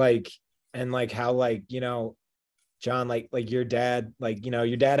 And how John, like your dad,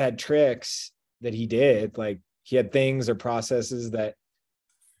 your dad had tricks that he did, like he had things or processes that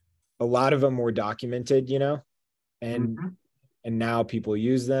a lot of them were documented, and now people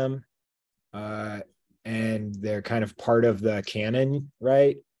use them, and they're kind of part of the canon,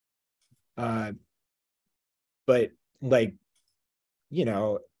 right? But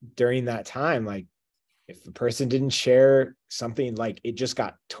during that time, like if the person didn't share something, like it just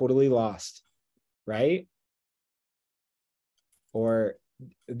got totally lost, right? Or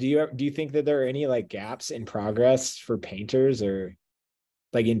do you think that there are any like gaps in progress for painters, or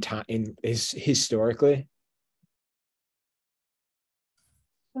like in time, historically?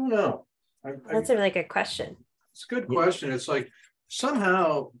 I don't know. That's a really good question. It's a good question. It's like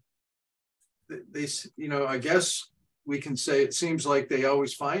somehow they, I guess we can say it seems like they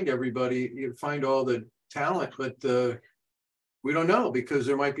always find everybody, you find all the talent, but we don't know, because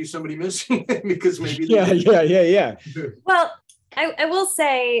there might be somebody missing because maybe yeah. Well, I will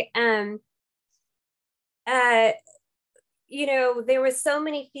say, there were so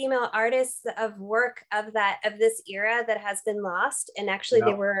many female artists of work of this era that has been lost. And actually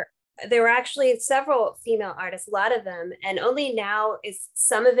there were actually several female artists, a lot of them, and only now is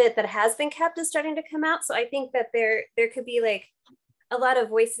some of it that has been kept is starting to come out. So I think that there could be like a lot of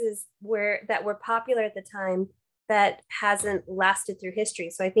voices that were popular at the time that hasn't lasted through history.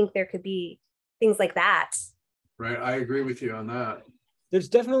 So I think there could be things like that. Right. I agree with you on that. There's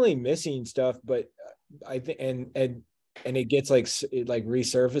definitely missing stuff, but I think, and it gets it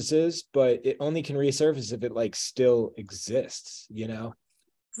resurfaces, but it only can resurface if it like still exists,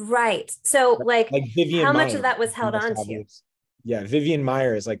 Right. So like Vivian how Meyer, much of that was held on to? Yeah, Vivian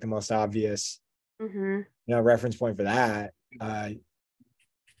Meyer is like the most obvious reference point for that.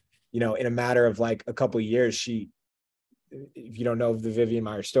 In a matter of like a couple of years, if you don't know the Vivian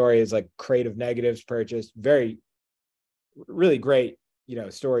Meyer story, is like crate of negatives purchased, really great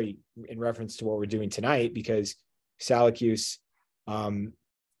story in reference to what we're doing tonight, because Salacuse,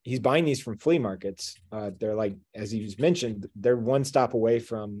 he's buying these from flea markets. They're like, as he was mentioned, they're one stop away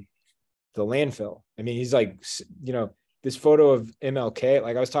from the landfill. I mean, he's like, this photo of MLK,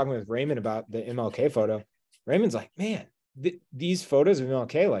 like I was talking with Raymond about the MLK photo. Raymond's like, man, these photos of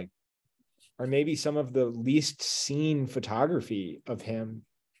MLK like are maybe some of the least seen photography of him.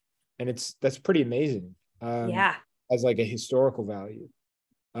 And that's pretty amazing. As like a historical value.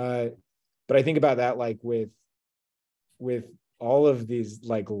 But I think about that, like with all of these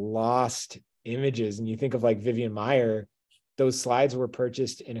like lost images, and you think of like Vivian Meyer, those slides were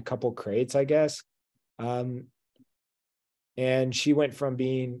purchased in a couple crates, I guess. And she went from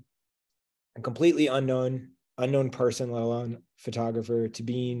being a completely unknown person, let alone photographer, to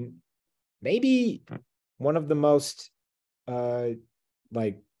being maybe one of the most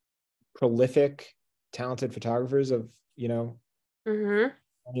like prolific, talented photographers of 20th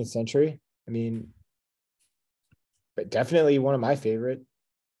century. I mean, but definitely one of my favorite.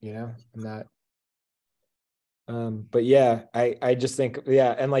 I'm not. But yeah, I just think,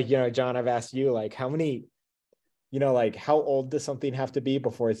 and like John, I've asked you like how many, like how old does something have to be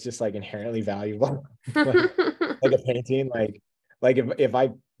before it's just like inherently valuable, like a painting, like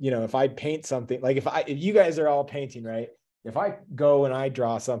if I paint something, like if you guys are all painting, right? If I go and I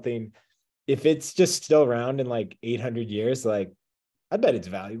draw something, if it's just still around in like 800 years, like I bet it's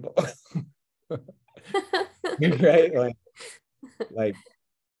valuable. Right? Like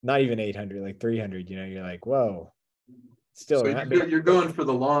not even 800, like 300, you're like, whoa, still So around. you're going for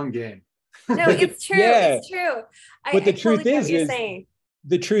the long game. No, it's true. Yeah. It's true. But the I truth totally get is, what you're saying.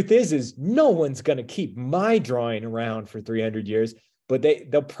 the truth is no one's going to keep my drawing around for 300 years, but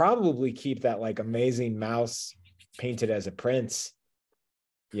they'll probably keep that like amazing mouse painted as a prince,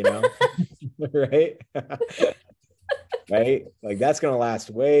 right? Right? Like that's going to last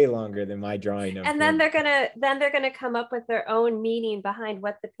way longer than my drawing. And then they're gonna come up with their own meaning behind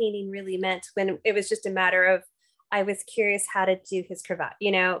what the painting really meant, when it was just a matter of, I was curious how to do his cravat,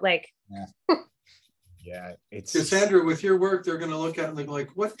 like. Yeah, it's Cassandra, with your work, they're going to look at it and they're like,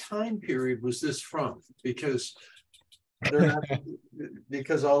 what time period was this from? Because they're not,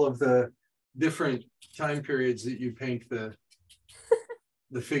 because all of the different time periods that you paint the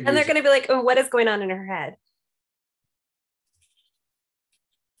figures. And they're going to be like, oh, what is going on in her head?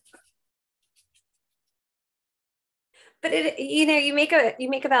 But you make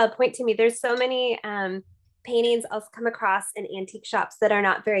a valid point to me. There's so many paintings I'll come across in antique shops that are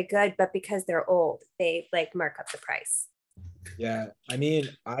not very good, but because they're old, they like mark up the price. Yeah, I mean,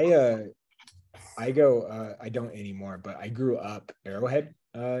 I don't anymore, but I grew up arrowhead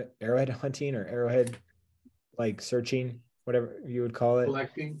hunting, or arrowhead like searching, whatever you would call it.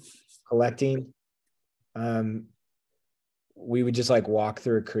 Collecting. We would just like walk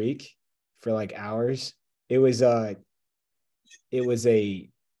through a creek for like hours. It was a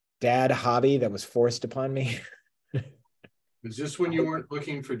dad hobby that was forced upon me. Is this when you weren't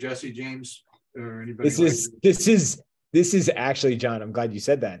looking for Jesse James or anybody? This is actually, John, I'm glad you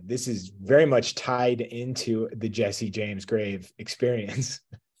said that. This is very much tied into the Jesse James grave experience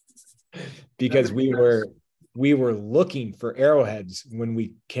because we were looking for arrowheads when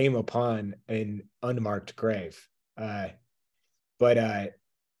we came upon an unmarked grave. But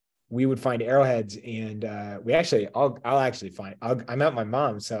we would find arrowheads, and I'm at my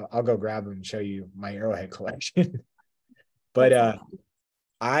mom's, so I'll go grab them and show you my arrowhead collection. But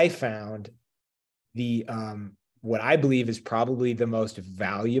I found the what I believe is probably the most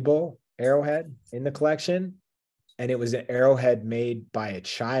valuable arrowhead in the collection, and it was an arrowhead made by a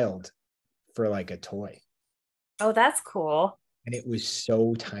child for like a toy. Oh, that's cool. And it was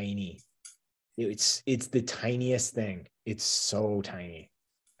so tiny. It's the tiniest thing. It's so tiny.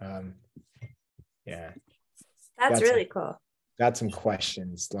 Yeah, that's really cool. Got some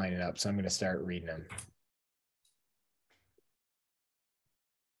questions lining up, so I'm going to start reading them.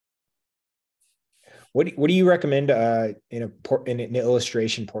 What do you recommend in an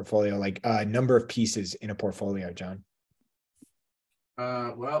illustration portfolio, like number of pieces in a portfolio, John?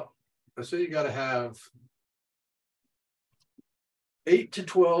 Well, I say you got to have 8 to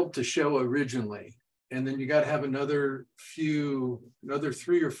 12 to show originally. And then you got to have another 3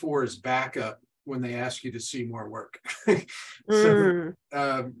 or 4 as backup when they ask you to see more work. So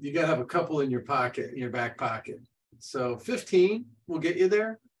you got to have a couple in your pocket, in your back pocket. So 15 will get you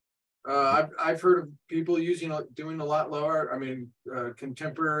there. I've heard of people doing a lot lower. I mean,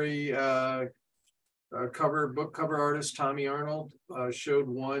 contemporary book cover artist Tommy Arnold showed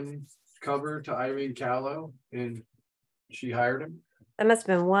one cover to Irene Callow, and she hired him. That must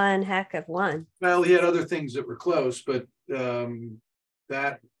have been one heck of one. Well, he had other things that were close, but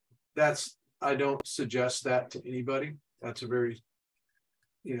that's I don't suggest that to anybody. That's a very,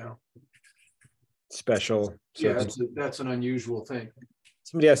 special. Yeah, that's an unusual thing.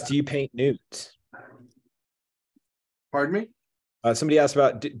 Somebody asked, do you paint nudes? Pardon me? Somebody asked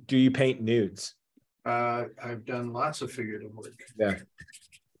about, do you paint nudes? I've done lots of figurative work. Yeah.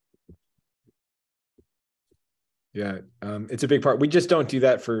 Yeah, it's a big part. We just don't do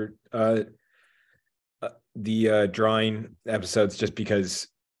that for the drawing episodes, just because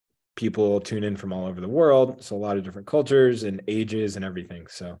people tune in from all over the world. So a lot of different cultures and ages and everything.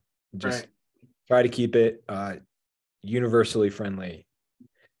 So just try to keep it universally friendly.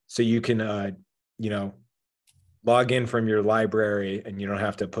 So you can, log in from your library and you don't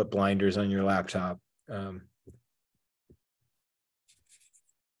have to put blinders on your laptop.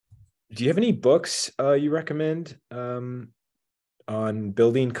 Do you have any books you recommend on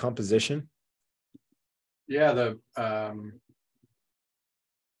building composition? Yeah,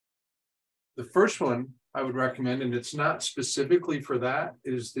 the first one I would recommend, and it's not specifically for that,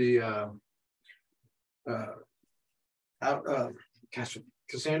 is the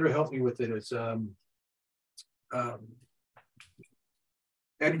Cassandra helped me with it. It's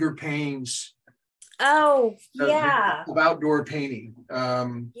Edgar Payne's. Oh, yeah. Of outdoor painting.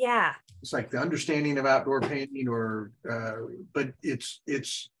 Yeah. It's like the understanding of outdoor painting, but it's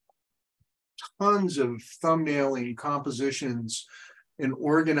tons of thumbnailing compositions and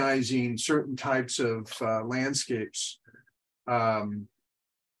organizing certain types of landscapes.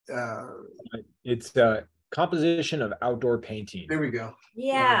 It's composition of outdoor painting. There we go.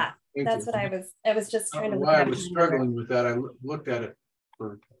 Yeah, Thank that's you. what I was just trying to look Why I it up. was struggling with that. I looked at it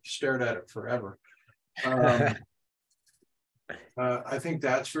stared at it forever. I think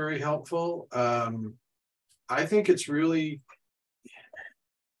that's very helpful. I think it's really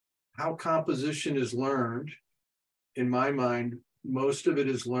how composition is learned. In my mind, most of it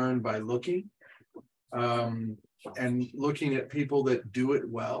is learned by looking and looking at people that do it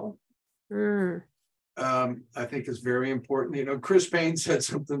well. I think is very important. You know, Chris Payne said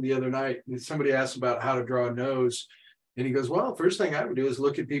something the other night. Somebody asked about how to draw a nose. And he goes, well, first thing I would do is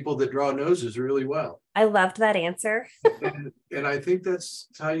look at people that draw noses really well. I loved that answer. and I think that's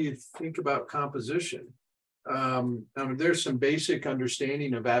how you think about composition. There's some basic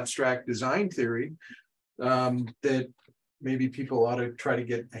understanding of abstract design theory that maybe people ought to try to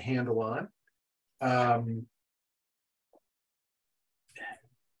get a handle on.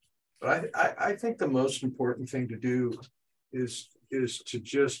 But I think the most important thing to do is to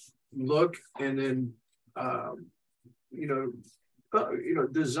just look and then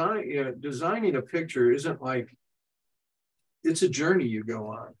designing a picture isn't like, it's a journey you go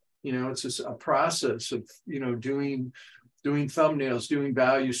on. You know, it's just a process of, doing thumbnails, doing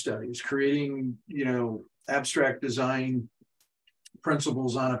value studies, creating, abstract design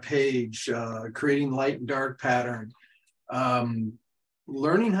principles on a page, creating light and dark pattern.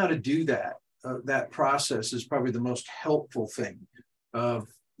 Learning how to do that process is probably the most helpful thing of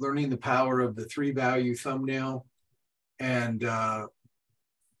learning the power of the 3-value thumbnail and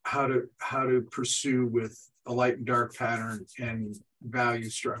how to pursue with a light and dark pattern and value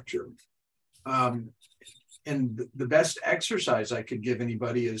structure. And the best exercise I could give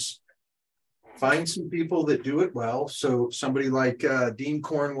anybody is find some people that do it well. So somebody like Dean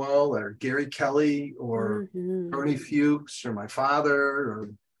Cornwell or Gary Kelly or Bernie Fuchs or my father or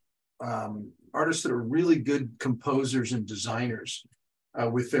artists that are really good composers and designers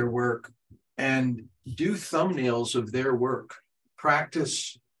with their work, and do thumbnails of their work.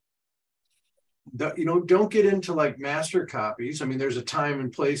 Practice. Don't get into like master copies. I mean, there's a time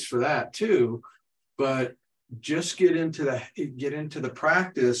and place for that too, but just get into the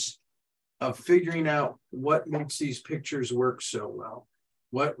practice of figuring out what makes these pictures work so well.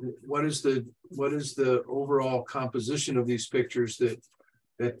 What is the overall composition of these pictures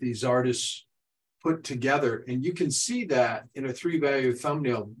that these artists put together? And you can see that in a 3-value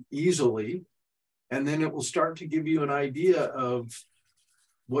thumbnail easily, and then it will start to give you an idea of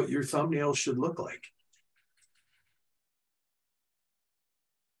what your thumbnail should look like.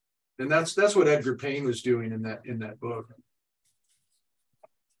 And that's what Edgar Payne was doing in that book.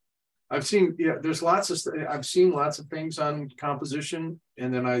 I've seen lots of things on composition,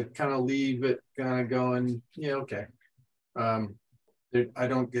 and then I kind of leave it kind of going, yeah, okay. I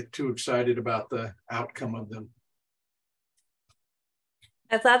don't get too excited about the outcome of them.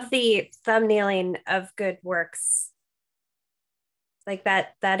 I love the thumbnailing of good works. Like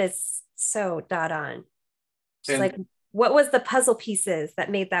that is so dot on. Just like, what was the puzzle pieces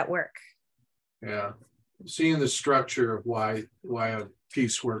that made that work? Yeah. Seeing the structure of why a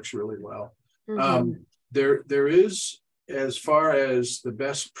piece works really well. Mm-hmm. There is, as far as the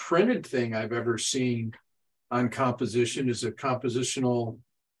best printed thing I've ever seen on composition, is a compositional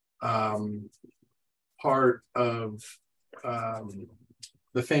part of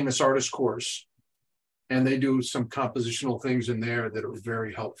the famous artist course. And they do some compositional things in there that are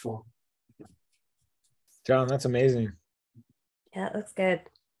very helpful. John, that's amazing. Yeah, it looks good.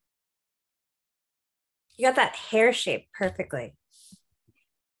 You got that hair shape perfectly.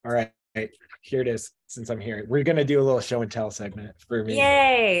 All right, here it is. Since I'm here, we're going to do a little show and tell segment for me.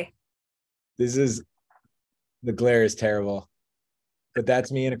 Yay. The glare is terrible, but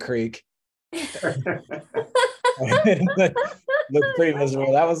that's me in a creek. Looked pretty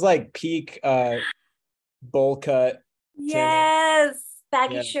miserable. That was like peak bowl cut. Yes.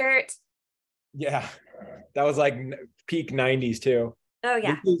 Baggy shirt. Yeah. That was like peak 90s too. Oh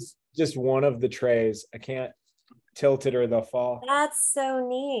yeah. This is just one of the trays. I can't tilt it or they'll fall. That's so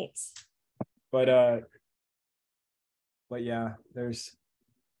neat. But yeah, there's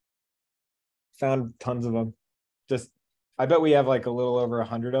found tons of them. I bet we have like a little over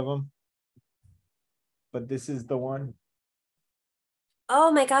 100 of them. But this is the one.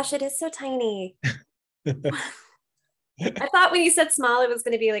 Oh my gosh, it is so tiny. I thought when you said small, it was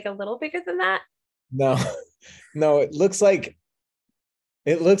going to be like a little bigger than that. No, it looks like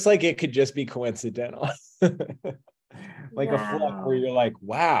it could just be coincidental. like a fleck where you're like,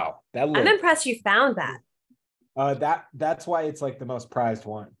 wow, that I'm looks. impressed you found that. That's why it's like the most prized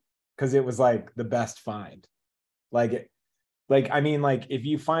one, because it was like the best find. I mean, like if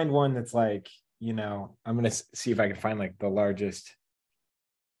you find one that's like, you know, I'm gonna see if I can find like the largest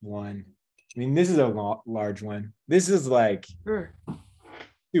one. I mean, this is a large one. This is like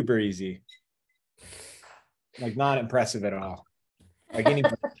super easy, like not impressive at all. Like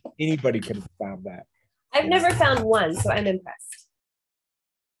anybody could have found that. I've never found one, so I'm impressed.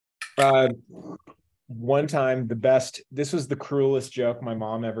 One time, this was the cruelest joke my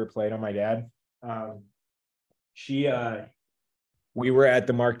mom ever played on my dad. We were at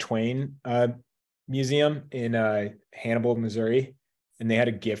the Mark Twain Museum in Hannibal, Missouri, and they had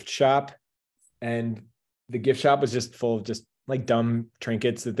a gift shop, and the gift shop was just full of just like dumb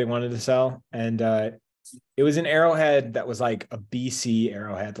trinkets that they wanted to sell. And it was an arrowhead that was like a BC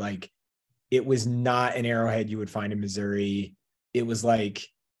arrowhead. Like it was not an arrowhead you would find in Missouri. It was like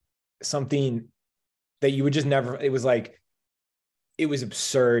something that you would just never, it was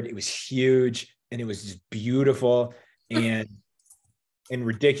absurd. It was huge and it was just beautiful and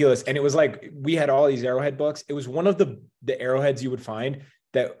ridiculous. And it was like, we had all these arrowhead books. It was one of the arrowheads you would find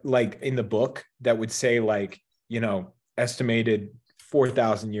that like in the book that would say like, you know, estimated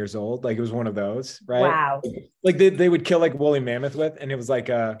 4,000 years old. Like it was one of those, right? Wow. Like they would kill like woolly mammoth with, and it was like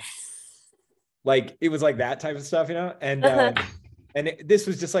it was like that type of stuff, you know? And this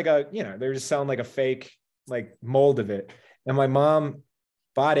was just like you know, they were just selling like a fake like mold of it. And my mom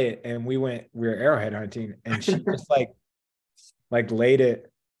bought it and we were arrowhead hunting, and she just like laid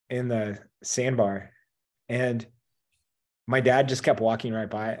it in the sandbar, and my dad just kept walking right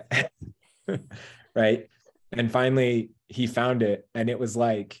by it. Right. And finally he found it, and it was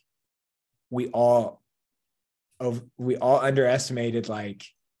like, we all underestimated like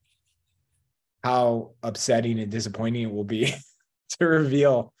how upsetting and disappointing it will be to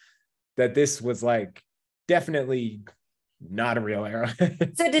reveal that this was like definitely not a real arrow.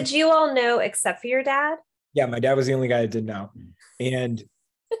 So did you all know except for your dad? Yeah, my dad was the only guy that didn't know. And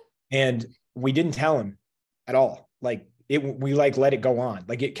we didn't tell him at all. Like we like let it go on.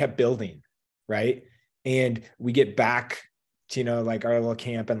 Like it kept building, right? And we get back to, you know, like our little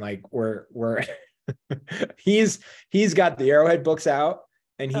camp, and like we're he's got the arrowhead books out,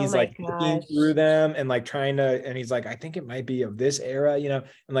 and he's like looking through them and like trying to, and he's like, I think it might be of this era, you know,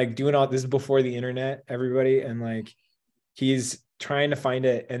 and like doing all this before the internet, everybody. And like, he's trying to find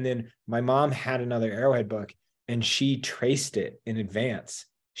it. And then my mom had another arrowhead book, and she traced it in advance.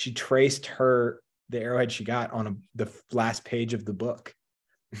 She traced the arrowhead she got on the last page of the book.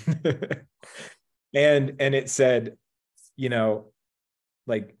 and it said, you know,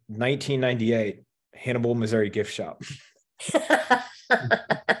 like 1998 Hannibal, Missouri gift shop.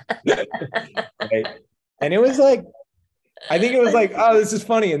 Right? And it was like, I think it was like, oh, this is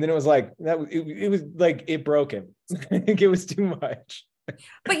funny. And then it was like, it was like, it broke him. I think it was too much.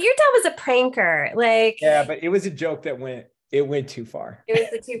 But your dad was a pranker. Like, yeah, but it was a joke that went too far. It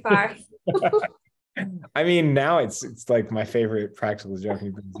was too far. I mean, now it's like my favorite practical joke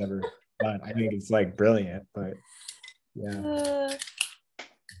he's ever done. I think it's like brilliant, but yeah.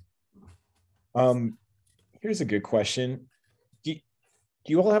 Here's a good question. Do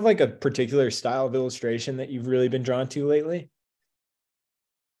you all have like a particular style of illustration that you've really been drawn to lately?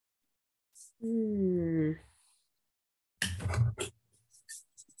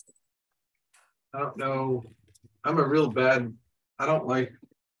 I don't know. I'm a real bad, I don't like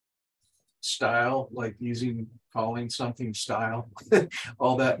style, like calling something style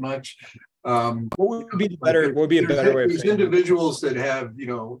all that much. What would be a better way of there's individuals that have, you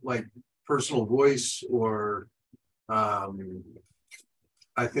know, like personal voice, or I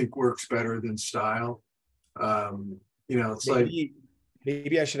think works better than style. You know, it's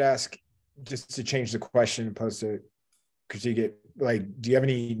maybe I should ask, just to change the question opposed to critique it, like, do you have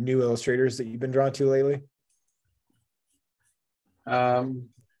any new illustrators that you've been drawn to lately?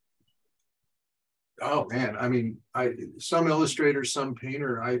 Oh man, I mean, some illustrator, some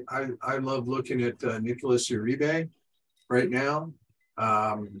painter. I love looking at Nicholas Uribe right now.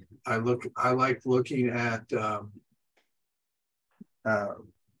 I like looking at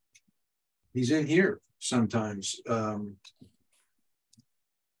he's in here sometimes.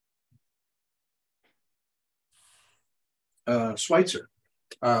 Schweitzer.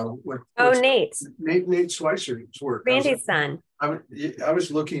 Nate Schweitzer's work. Randy's son. I was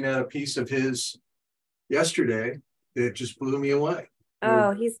looking at a piece of his yesterday that just blew me away.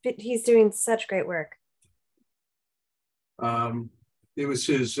 Oh, he's doing such great work. It was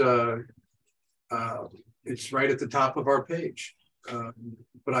his. It's right at the top of our page,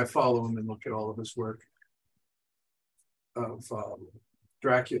 but I follow him and look at all of his work.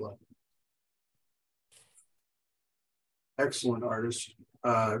 Dracula. Excellent artist.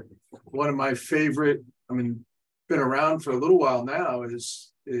 One of my favorite, I mean, been around for a little while now,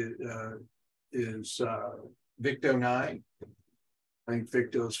 is Victo 9. I think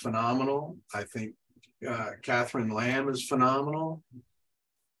Victo is phenomenal. I think Catherine Lamb is phenomenal.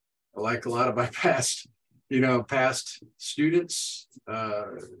 I like a lot of my past students,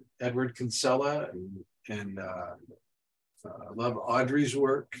 Edward Kinsella, and I love Audrey's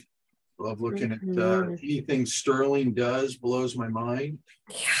work. I love looking at anything Sterling does, blows my mind.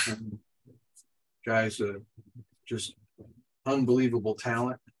 Yeah. Guy's just unbelievable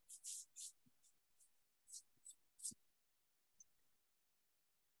talent.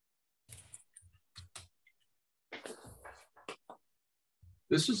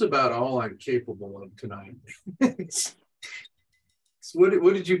 This is about all I'm capable of tonight. So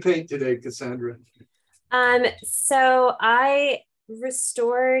what did you paint today, Cassandra? So I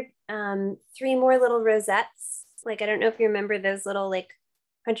restored 3 more little rosettes. Like, I don't know if you remember those little like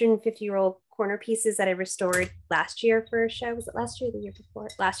 150-year-old corner pieces that I restored last year for a show. Was it last year or the year before?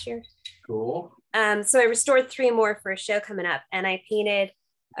 Last year. Cool. So I restored 3 more for a show coming up, and I painted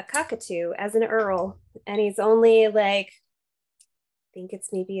a cockatoo as an earl, and he's only like, I think it's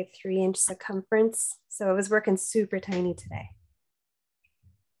maybe a 3-inch circumference. So I was working super tiny today.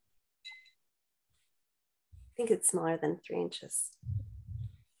 I think it's smaller than 3 inches.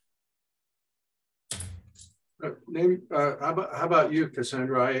 How about you,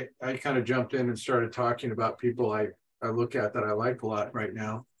 Cassandra? I kind of jumped in and started talking about people I look at that I like a lot right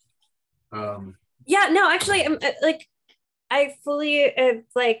now. Yeah, no, actually, like, I fully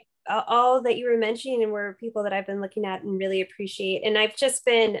like all that you were mentioning and were people that I've been looking at and really appreciate. And I've just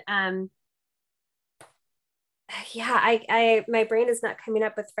been, yeah, my brain is not coming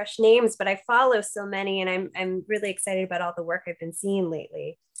up with fresh names, but I follow so many, and I'm really excited about all the work I've been seeing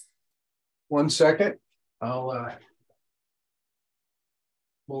lately. 1 second. I'll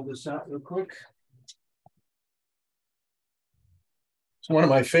pull this out real quick. It's one of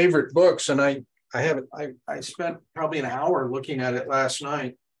my favorite books, and I spent probably an hour looking at it last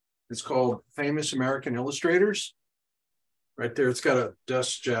night. It's called Famous American Illustrators. Right there, it's got a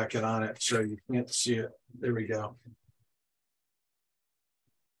dust jacket on it, so you can't see it. There we go.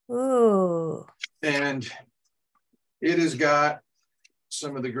 Ooh. And it has got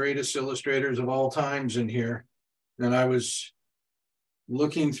some of the greatest illustrators of all times in here. And I was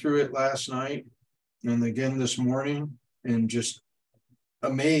looking through it last night and again this morning, and just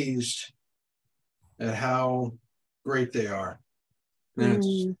amazed at how great they are.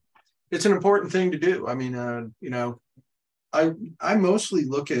 And it's an important thing to do. I mean, you know, I mostly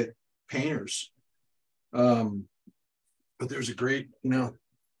look at painters, but there's a great, you know,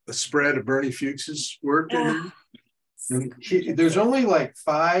 a spread of Bernie Fuchs's work in here. And there's only like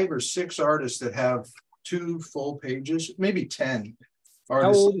 5 or 6 artists that have 2 full pages, maybe 10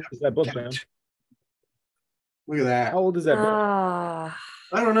 artists. How old is that book, man? Look at that. How old is that book? I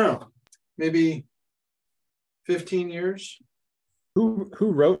don't know. Maybe 15 years. Who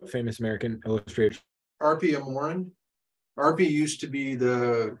wrote Famous American Illustrators? R.P. Amorin. R.P. used to be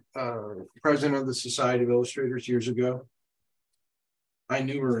the president of the Society of Illustrators years ago. I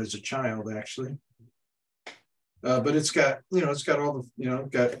knew her as a child, actually. But it's got, you know, it's got all the, you know,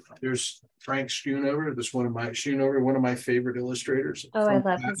 there's Frank Schoonover. This one of my favorite illustrators. Oh, I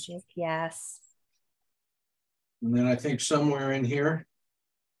love his work. Yes. And then I think somewhere in here,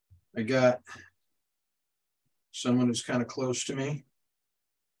 I got someone who's kind of close to me.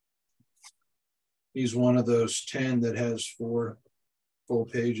 He's one of those 10 that has 4 full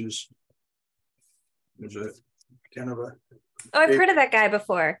pages. There's a kind of a. Oh, I've heard of that guy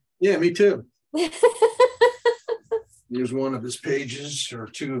before. Yeah, me too. There's one of his pages, or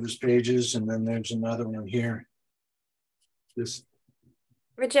 2 of his pages, and then there's another one here.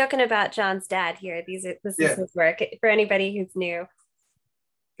 We're joking about John's dad here. This is his work. For anybody who's new,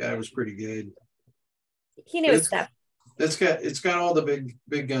 guy was pretty good. He knew his stuff. It's got all the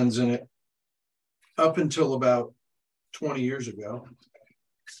big guns in it, up until about 20 years ago.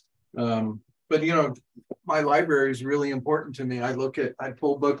 But you know, my library is really important to me. I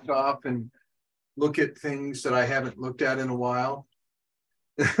pull books off and look at things that I haven't looked at in a while.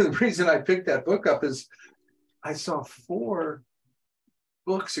 The reason I picked that book up is I saw 4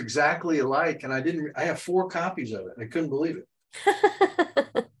 books exactly alike, and I have 4 copies of it. I couldn't believe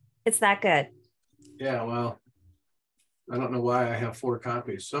it. It's that good. Yeah, well, I don't know why I have 4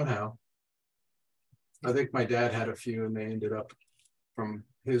 copies somehow. I think my dad had a few, and they ended up from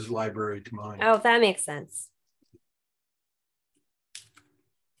his library to mine. Oh, that makes sense.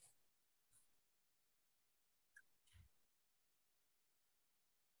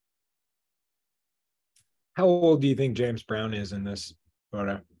 How old do you think James Brown is in this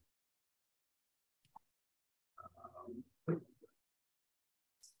photo?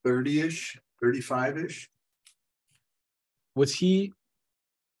 30-ish, 35-ish. Was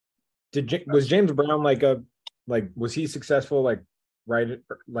James Brown was he successful right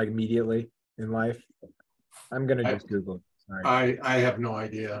immediately in life? I'm gonna just Google it. Sorry. I have no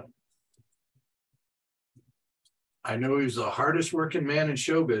idea. I know he was the hardest working man in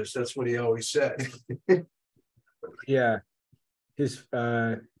showbiz. That's what he always said. Yeah. His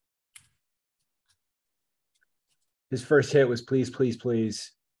first hit was Please, Please,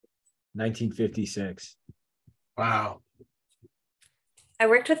 Please, 1956. Wow. I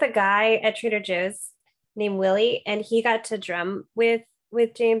worked with a guy at Trader Joe's named Willie, and he got to drum with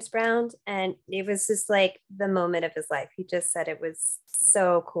James Brown, and it was just like the moment of his life. He just said it was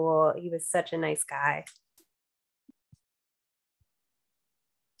so cool. He was such a nice guy.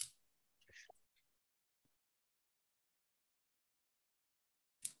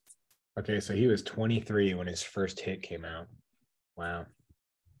 Okay, so he was 23 when his first hit came out. Wow.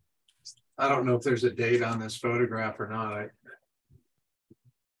 I don't know if there's a date on this photograph or not.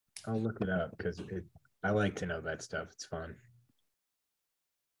 I'll look it up because I like to know that stuff. It's fun.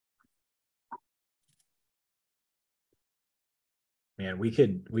 Man, we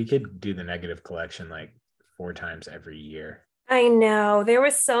could do the negative collection like 4 times every year. I know. There were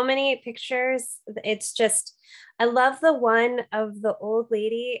so many pictures. It's just, I love the one of the old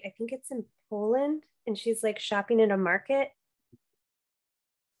lady. I think it's in Poland, and she's like shopping in a market.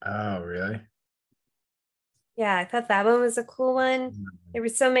 Oh, really? Yeah, I thought that one was a cool one. There were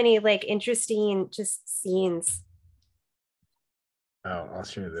so many like interesting just scenes. Oh, I'll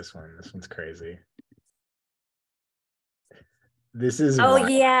show you this one. This one's crazy. This is Oh, wild.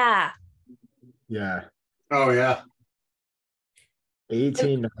 yeah. Yeah. Oh, yeah.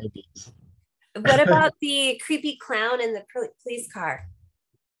 1890s. What about the creepy clown in the police car?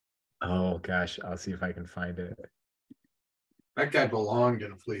 Oh gosh, I'll see if I can find it. That guy belonged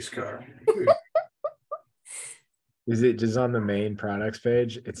in a police car. Is it just on the main products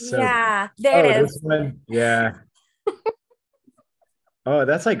page? It's so Yeah, there it this is. one, yeah. Oh,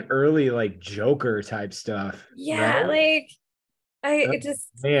 that's like early like Joker type stuff. Yeah, right? it just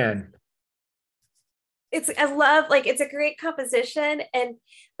Man. I love like it's a great composition, and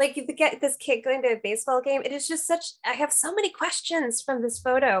like you get this kid going to a baseball game. It is just I have so many questions from this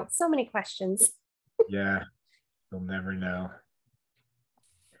photo. So many questions. Yeah, you'll never know.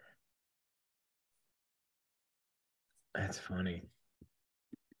 That's funny.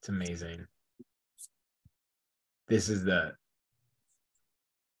 It's amazing. This is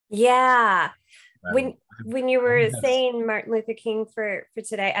Yeah. um, When you were yes. saying Martin Luther King for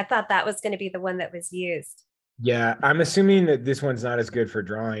today, I thought that was going to be the one that was used. Yeah, I'm assuming that this one's not as good for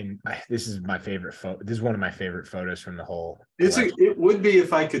drawing. This is my favorite photo. This is one of my favorite photos from the whole. It would be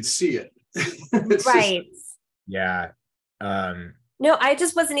if I could see it. Right. Yeah. No, I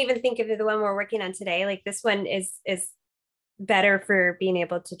just wasn't even thinking of the one we're working on today. Like this one is better for being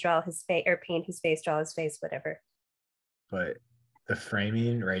able to draw his face or paint his face, draw his face, whatever. But the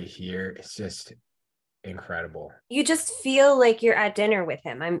framing right here is just incredible. You just feel like you're at dinner with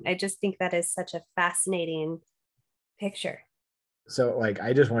him. I just think that is such a fascinating picture. So like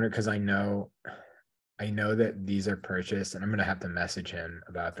I just wonder because I know that these are purchased, and I'm gonna have to message him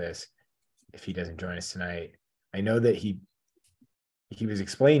about this if he doesn't join us tonight. I know that he was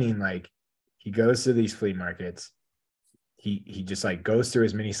explaining like he goes to these flea markets. He just like goes through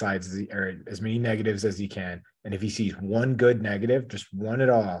as many slides or as many negatives as he can, and if he sees one good negative, just one at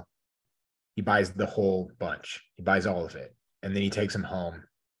all, he buys the whole bunch. He buys all of it, and then he takes them home,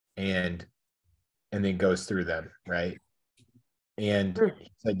 and then goes through them, right? And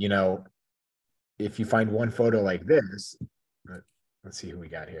he said, if you find one photo like this, let's see who we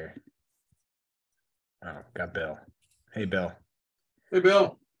got here. Oh, got Bill. Hey, Bill. Hey,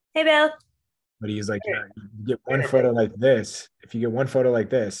 Bill. Hey, Bill. But he's like, you get one photo like this. If you get one photo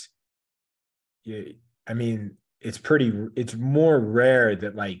like this, it's more rare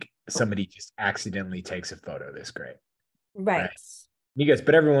that like somebody just accidentally takes a photo this great. Right. He goes,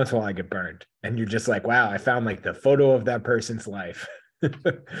 but every once in a while I get burned. And you're just like, wow, I found like the photo of that person's life.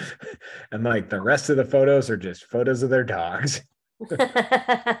 And like the rest of the photos are just photos of their dogs.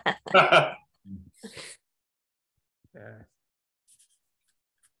 Yeah.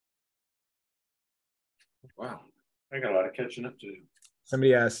 Wow. I got a lot of catching up to do.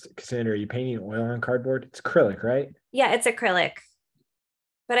 Somebody asked, Cassandra, are you painting oil on cardboard? It's acrylic, right? Yeah, it's acrylic.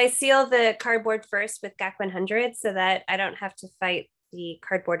 But I seal the cardboard first with GAC 100 so that I don't have to fight the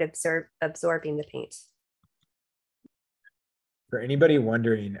cardboard absorbing the paint. For anybody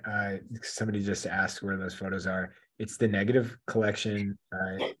wondering, somebody just asked where those photos are. It's the Negative Collection.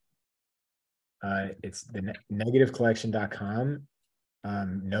 It's the negativecollection.com.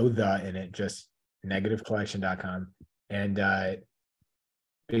 No the in it, just negativecollection.com. And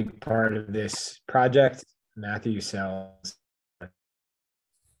big part of this project, Matthew sells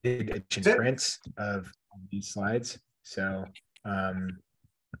big edition prints of these slides. So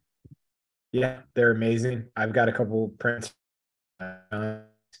yeah, they're amazing. I've got a couple prints.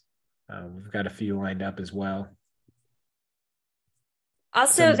 We've got a few lined up as well.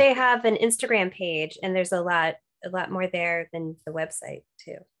 Also, they have an Instagram page, and there's a lot more there than the website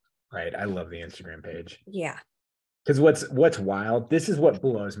too. Right. I love the Instagram page. Yeah. Because what's wild, this is what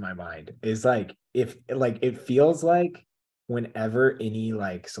blows my mind, is like, if like it feels like whenever any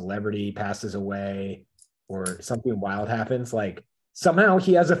like celebrity passes away or something wild happens, like somehow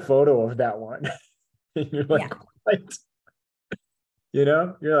he has a photo of that one. And you're like, Yeah. what? You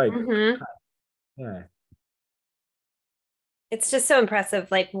know, you're like, Mm-hmm. yeah. It's just so impressive,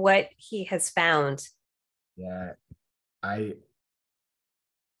 like what he has found. Yeah.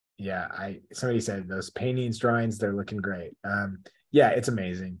 Somebody said those paintings, drawings, they're looking great. Yeah, it's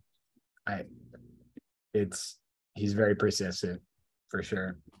amazing. He's very persistent for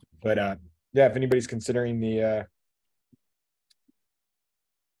sure. But yeah, if anybody's considering the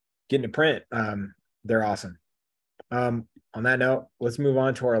getting a print, they're awesome. On that note, let's move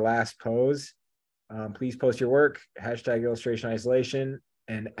on to our last pose. Please post your work, #illustration_isolation,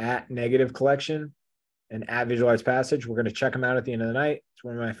 and @negative collection, and @visual arts passage. We're going to check them out at the end of the night. It's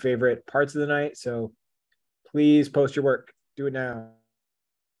one of my favorite parts of the night. So please post your work. Do it now.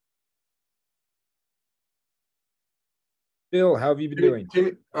 Bill, how have you been doing?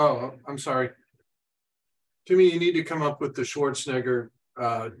 Timmy, oh, I'm sorry. Timmy, you need to come up with the Schwarzenegger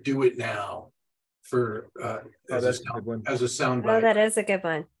 "Do It Now" for as a sound bite. Oh, that is a good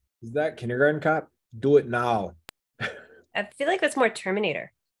one. Is that Kindergarten Cop? Do it now. I feel like that's more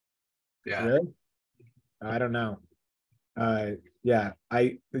Terminator. Yeah. Really? I don't know. Yeah,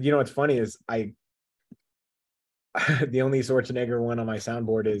 what's funny is the only Schwarzenegger one on my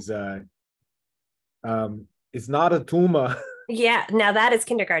soundboard is it's not a Tuma. Yeah, now that is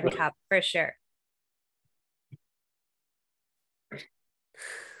Kindergarten Cop for sure.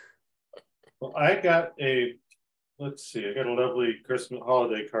 Well, I got a lovely Christmas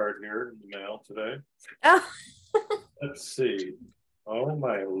holiday card here in the mail today. Oh. Let's see. Oh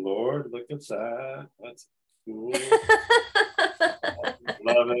my Lord, look at that. That's cool.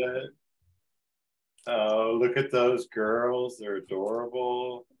 Love it. Oh, look at those girls. They're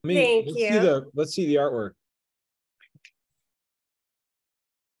adorable. Thank you. Let's see the artwork.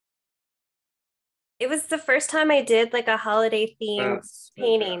 It was the first time I did like a holiday themed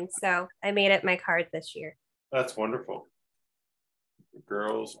painting, so I made it my card this year. That's wonderful.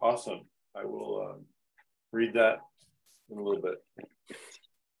 Girls, awesome. I will read that in a little bit.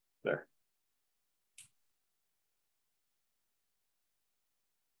 There.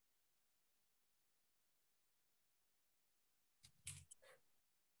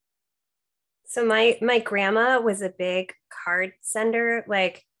 So my grandma was a big card sender.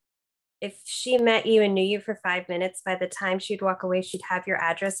 Like if she met you and knew you for 5 minutes, by the time she'd walk away, she'd have your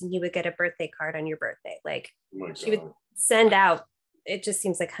address and you would get a birthday card on your birthday. Like she would send out, it just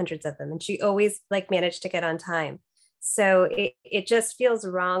seems like hundreds of them. And she always like managed to get on time. So it just feels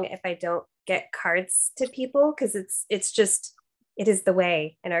wrong if I don't get cards to people, because it is the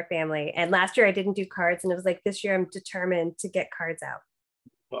way in our family. And last year I didn't do cards, and it was like, this year I'm determined to get cards out.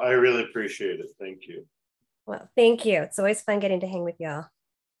 Well, I really appreciate it. Thank you. Well, thank you. It's always fun getting to hang with y'all.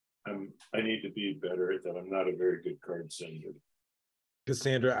 I need to be better at that. I'm not a very good card sender.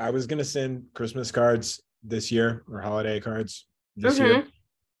 Cassandra, I was going to send Christmas cards this year, or holiday cards this year.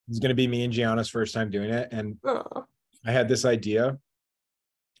 It's going to be me and Gianna's first time doing it. And I had this idea.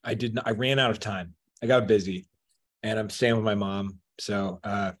 I ran out of time. I got busy and I'm staying with my mom. So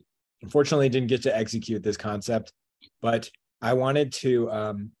unfortunately didn't get to execute this concept, but I wanted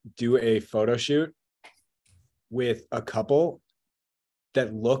to do a photo shoot with a couple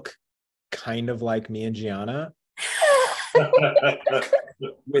that look kind of like me and Gianna,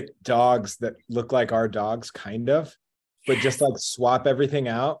 with dogs that look like our dogs, kind of, but just like swap everything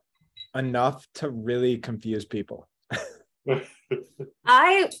out enough to really confuse people.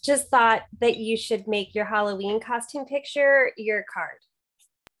 I just thought that you should make your Halloween costume picture your card.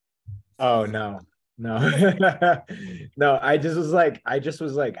 Oh, no. No, I just was like,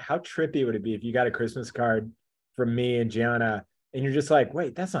 how trippy would it be if you got a Christmas card from me and Gianna, and you're just like,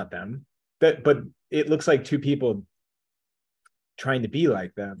 wait, that's not them. But it looks like two people trying to be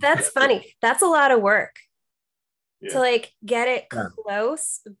like them. That's funny. That's a lot of work. to like get it Yeah.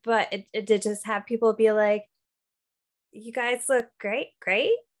 close, but it did just have people be like, you guys look great.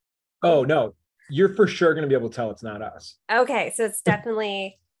 Oh no, you're for sure going to be able to tell it's not us. Okay, so it's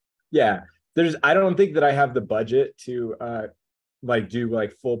definitely Yeah. I don't think that I have the budget to like do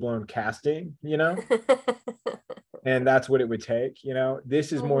like full-blown casting, you know? And that's what it would take, you know?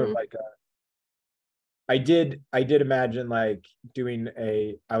 This is more of like I did imagine like doing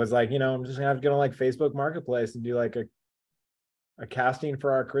I was like, you know, I'm just gonna have to go to like Facebook Marketplace and do like a casting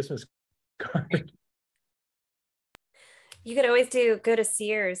for our Christmas card. You could always go to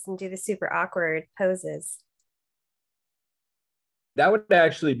Sears and do the super awkward poses. That would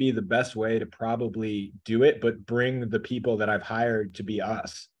actually be the best way to probably do it, but bring the people that I've hired to be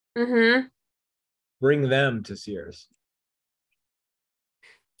us. Mm-hmm. Bring them to Sears.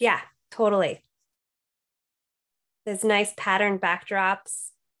 Yeah, totally. There's nice pattern backdrops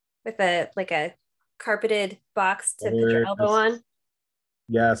with a carpeted box to put your elbow on.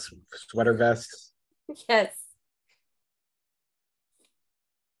 Yes, sweater vests. Yes.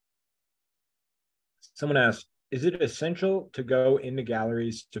 Someone asked, is it essential to go into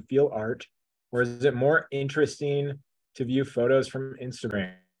galleries to feel art, or is it more interesting to view photos from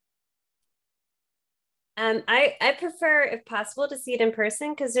Instagram? I prefer, if possible, to see it in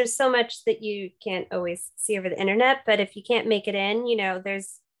person because there's so much that you can't always see over the internet. But if you can't make it in, you know,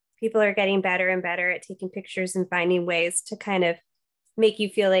 there's people are getting better and better at taking pictures and finding ways to kind of make you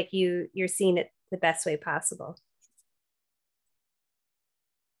feel like you're seeing it the best way possible.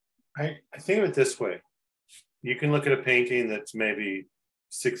 I think of it this way. You can look at a painting that's maybe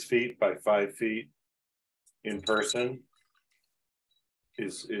 6 feet by 5 feet in person.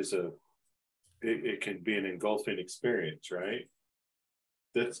 It can be an engulfing experience, right?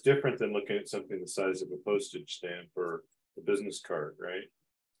 That's different than looking at something the size of a postage stamp or a business card, right?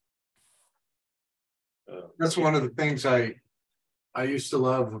 That's one of the things I used to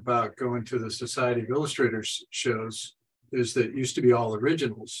love about going to the Society of Illustrators shows, is that it used to be all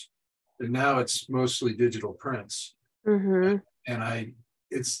originals, and now it's mostly digital prints. Mm-hmm. And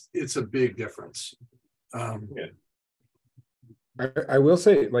it's a big difference. Yeah. I will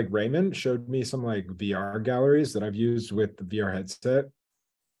say, like, Raymond showed me some like VR galleries that I've used with the VR headset.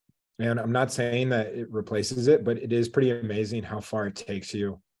 And I'm not saying that it replaces it, but it is pretty amazing how far it takes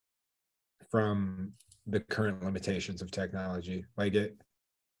you from the current limitations of technology. Like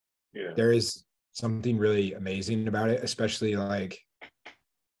there is something really amazing about it, especially like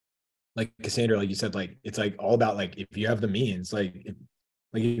Cassandra, like you said, like it's like all about like if you have the means, like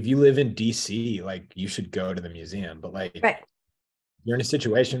if you live in DC, like you should go to the museum. But like right. You're in a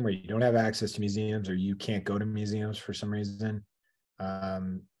situation where you don't have access to museums or you can't go to museums for some reason.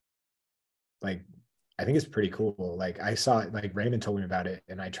 Like I think it's pretty cool. Like I saw it, like Raymond told me about it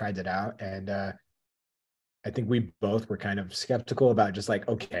and I tried it out, and I think we both were kind of skeptical about just like,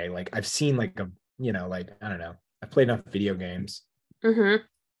 okay, like I've seen like like, I don't know, I've played enough video games. Mm-hmm.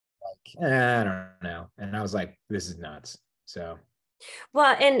 Like, I don't know. And I was like, this is nuts. So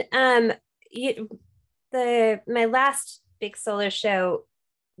well, and my last big solo show,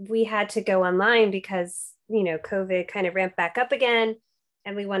 we had to go online because COVID kind of ramped back up again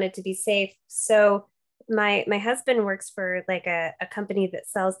and we wanted to be safe. So my husband works for like a company that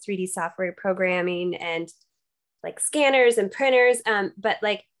sells 3D software programming and like scanners and printers, but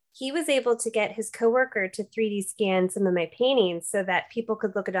like he was able to get his coworker to 3D scan some of my paintings so that people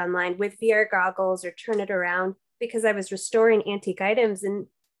could look at it online with VR goggles or turn it around, because I was restoring antique items and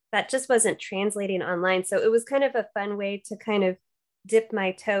that just wasn't translating online. So it was kind of a fun way to kind of dip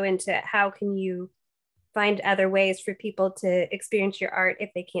my toe into how can you find other ways for people to experience your art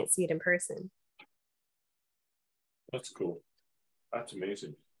if they can't see it in person. That's cool. That's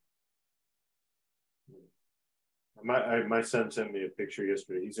amazing. My son sent me a picture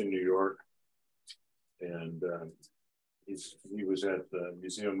yesterday. He's in New York, and he was at the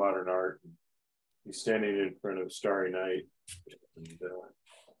Museum of Modern Art. He's standing in front of Starry Night, and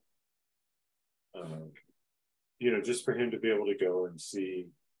just for him to be able to go and see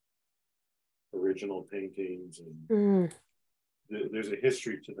original paintings, and there's a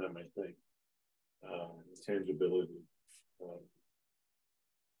history to them, I think, tangibility.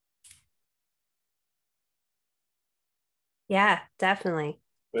 Yeah, definitely.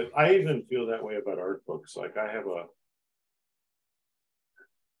 But I even feel that way about art books. Like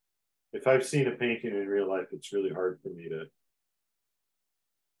if I've seen a painting in real life, it's really hard for me to,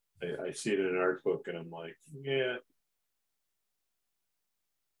 I see it in an art book and I'm like, yeah.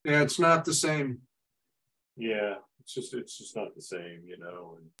 Yeah, it's not the same. Yeah, it's just not the same,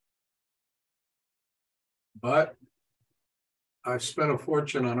 But I've spent a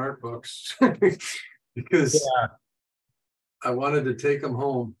fortune on art books because I wanted to take them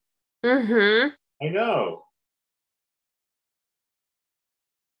home. Mm-hmm. I know.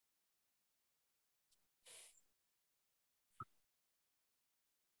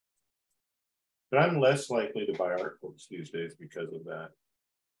 But I'm less likely to buy art books these days because of that.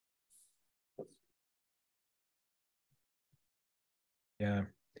 Yeah.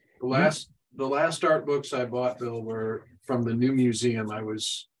 The last art books I bought, Bill, were from the new museum. I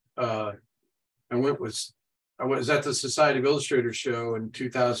was at the Society of Illustrators show in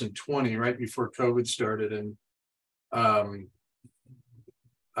 2020, right before COVID started, and I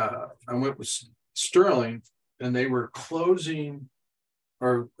went with Sterling, and they were closing,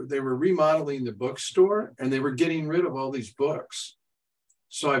 or they were remodeling the bookstore, and they were getting rid of all these books.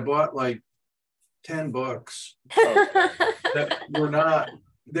 So I bought like 10 books that were not.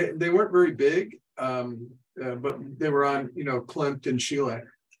 They weren't very big, but they were on, Klimt and Sheila,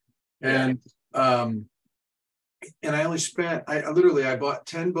 and I only spent. I bought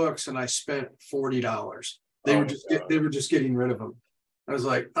 10 books and I spent $40. They were just getting rid of them. I was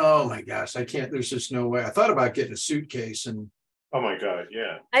like, oh my gosh, I can't. There's just no way. I thought about getting a suitcase and. Oh my God,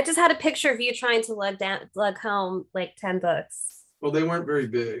 yeah. I just had a picture of you trying to lug home like 10 books. Well, they weren't very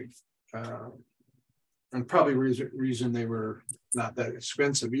big, and probably reason they were not that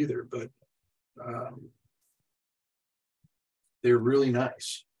expensive either, but they're really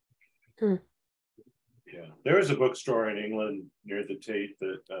nice. Hmm. Yeah, there was a bookstore in England near the Tate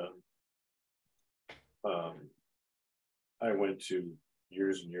that I went to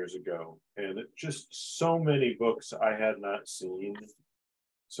years and years ago, and just so many books I had not seen,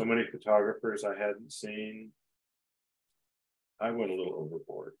 so many photographers I hadn't seen. I went a little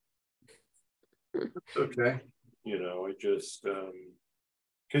overboard. Okay. I just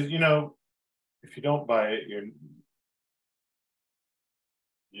because if you don't buy it,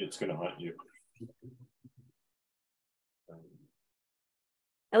 it's going to haunt you.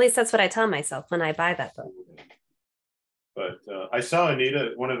 At least that's what I tell myself when I buy that book. But I saw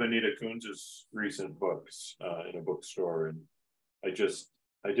one of Anita Kunz's recent books in a bookstore, and I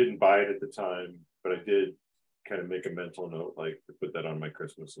didn't buy it at the time, but I did kind of make a mental note, like to put that on my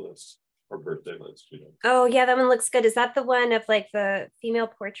Christmas list or birthday list. Oh yeah, that one looks good. Is that the one of like the female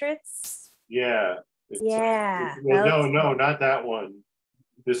portraits? Yeah. Yeah. No, not that one.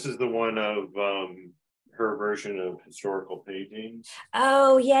 This is the one of her version of historical paintings.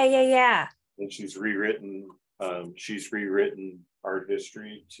 Oh yeah. And she's rewritten art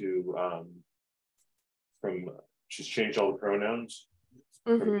history to she's changed all the pronouns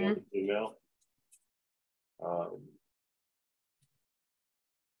from male to female.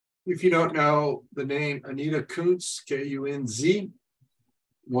 If you don't know the name Anita Kunz, Kunz,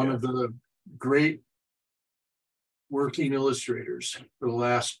 one of the great working illustrators for the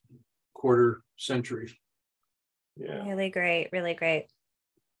last quarter century. Yeah. Really great.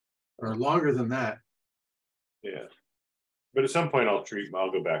 Or longer than that. Yeah. But at some point I'll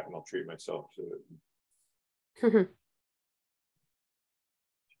go back and I'll treat myself to it.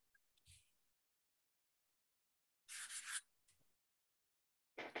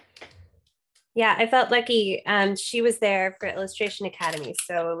 Yeah, I felt lucky. She was there for Illustration Academy,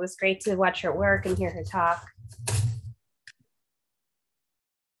 so it was great to watch her work and hear her talk.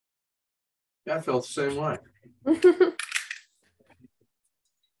 I felt the same way.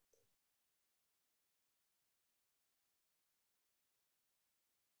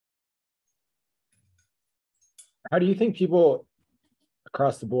 How do you think people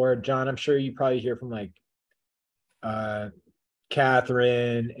across the board, John, I'm sure you probably hear from like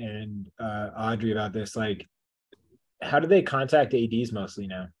Catherine and Audrey about this, like how do they contact ADs mostly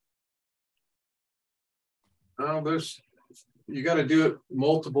now? You got to do it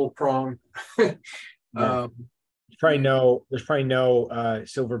multiple prong. Yeah. There's probably no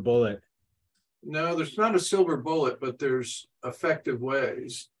silver bullet. No, there's not a silver bullet, but there's effective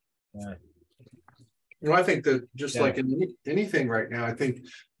ways. Yeah. I think that just like in anything right now, I think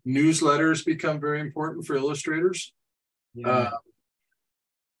newsletters become very important for illustrators. Yeah.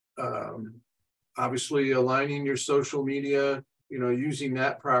 Obviously aligning your social media, using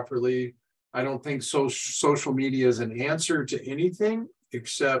that properly. I don't think social media is an answer to anything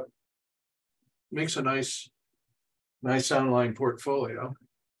except makes a nice online portfolio.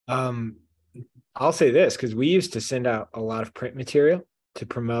 I'll say this because we used to send out a lot of print material to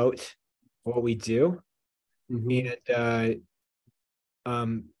promote what we do. And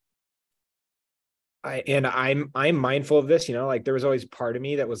I'm mindful of this, like there was always part of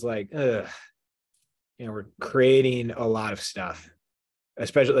me that was like, we're creating a lot of stuff,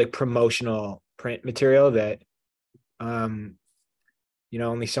 especially like promotional print material that, only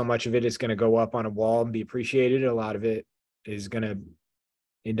so much of it is going to go up on a wall and be appreciated. A lot of it is going to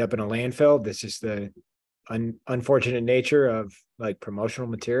end up in a landfill. That's just the unfortunate nature of like promotional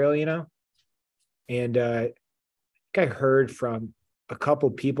material, you know? And I heard from a couple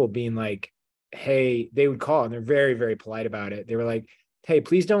people being like, hey, they would call and they're very, very polite about it. They were like, hey,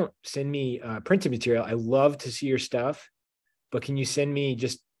 please don't send me printed material. I love to see your stuff, but can you send me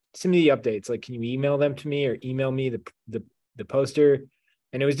the updates? Like, can you email them to me or email me the poster?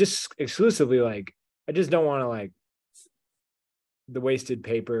 And it was just exclusively like, I just don't want to like the wasted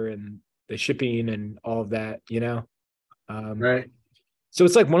paper and the shipping and all of that, you know? Right. So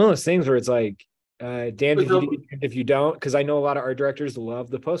it's like one of those things where it's like, damned if you do, if you don't, because I know a lot of art directors love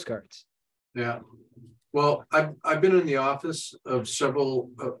the postcards. Yeah. Well, I've been in the office of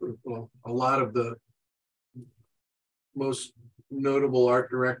several, a lot of the most notable art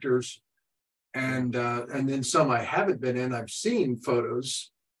directors, and then some I haven't been in. I've seen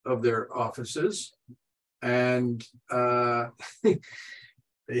photos of their offices, and they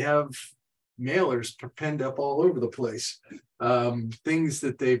have mailers pinned up all over the place. Things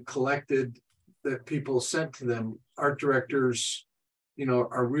that they've collected that people sent to them. Art directors, you know,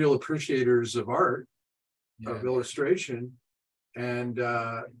 are real appreciators of art, of illustration, and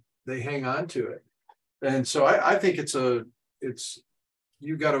they hang on to it. And so I think it's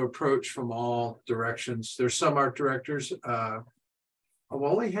you got to approach from all directions. There's some art directors. I've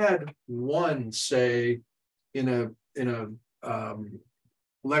only had one say in a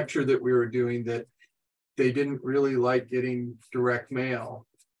lecture that we were doing that they didn't really like getting direct mail.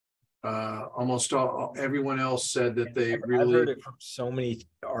 Almost everyone else said that they really. I've heard it from so many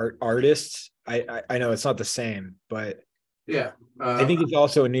artists. I know it's not the same, but yeah, I think it's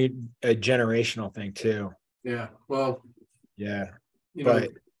also a generational thing too. Yeah, well, yeah, but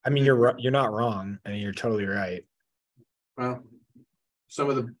I mean, you're not wrong. I mean, you're totally right. Well, some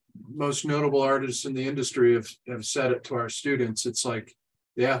of the most notable artists in the industry have said it to our students. It's like,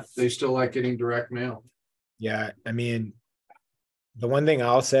 yeah, they still like getting direct mail. Yeah, I mean, the one thing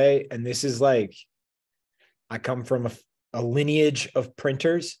I'll say, and this is like, I come from a lineage of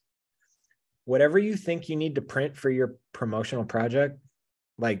printers. Whatever you think you need to print for your promotional project,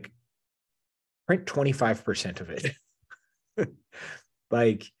 like print 25% of it.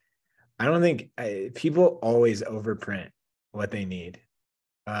 Like, I don't think people always overprint what they need.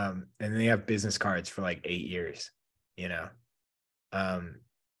 And they have business cards for like 8 years, you know?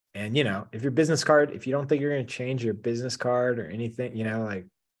 And, you know, if your business card, if you don't think you're going to change your business card or anything, you know, like,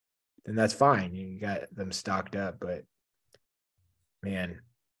 then that's fine. You got them stocked up. But man,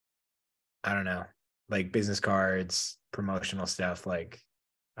 I don't know, like business cards, promotional stuff, like,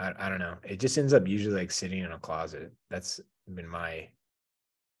 I don't know. It just ends up usually like sitting in a closet. That's been my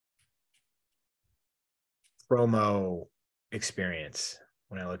promo experience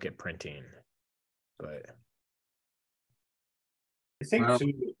when I look at printing. But I think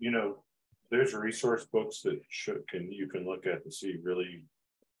too, you know, there's resource books that you can look at to see really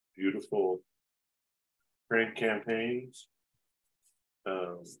beautiful print campaigns.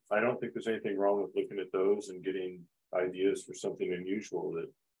 I don't think there's anything wrong with looking at those and getting ideas for something unusual that,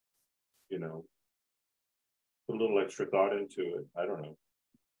 you know, put a little extra thought into it. I don't know.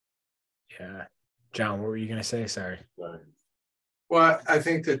 Yeah. John, what were you going to say? Sorry. Well, I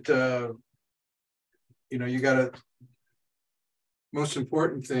think that, you know, you got to, most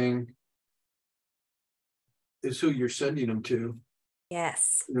important thing is who you're sending them to.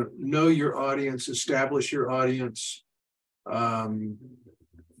 Yes. You know your audience, establish your audience, learn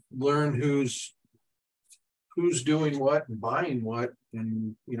who's doing what and buying what.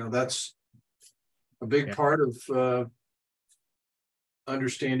 And, you know, that's a big part of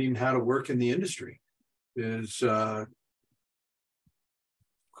understanding how to work in the industry is who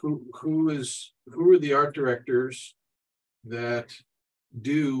are the art directors that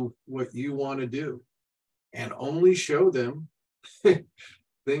do what you want to do, and only show them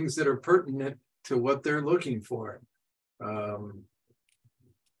things that are pertinent to what they're looking for. I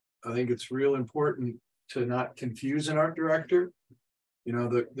think it's real important to not confuse an art director. You know,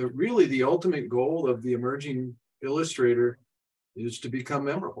 the ultimate goal of the emerging illustrator is to become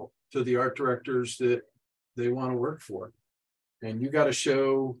memorable to the art directors that they want to work for. And you got to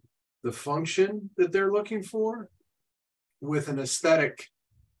show the function that they're looking for with an aesthetic,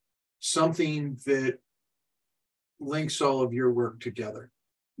 something that links all of your work together,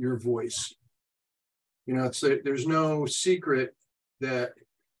 your voice. You know, there's no secret that,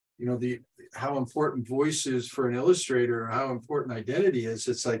 you know, how important voice is for an illustrator, or how important identity is.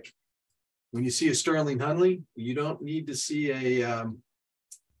 It's like when you see a Sterling Hunley, you don't need to see a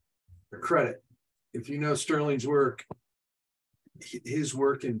credit. If you know Sterling's work, his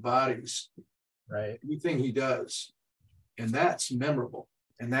work embodies right everything he does. And that's memorable.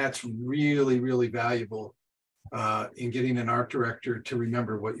 And that's really, really valuable in getting an art director to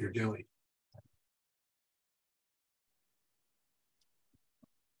remember what you're doing.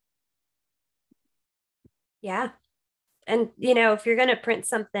 Yeah. And, you know, if you're going to print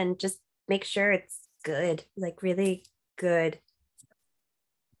something, just make sure it's good, like really good.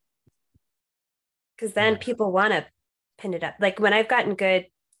 Because then people want to pin it up. Like when I've gotten good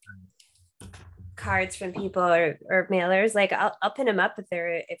cards from people or mailers, like I'll pin them up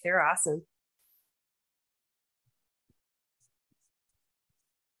if they're awesome.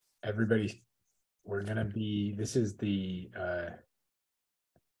 Everybody, this is the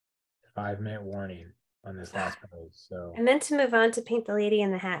 5-minute warning on this last post. So I meant to move on to paint the lady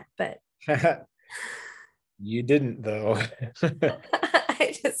in the hat, but you didn't though.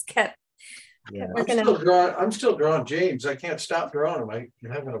 I just kept Yeah. I'm still drawing James. I can't stop drawing him.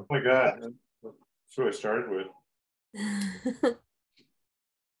 I'm having Oh my God. That's what I started with.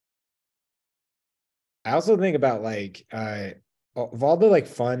 I also think about like of all the like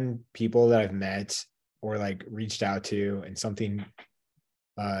fun people that I've met or like reached out to and something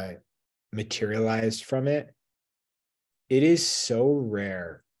materialized from it, it is so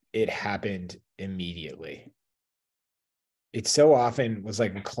rare it happened immediately. It so often was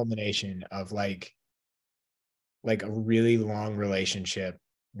like a culmination of like a really long relationship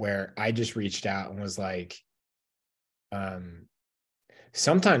where I just reached out and was like,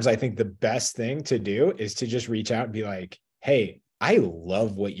 sometimes I think the best thing to do is to just reach out and be like, hey, I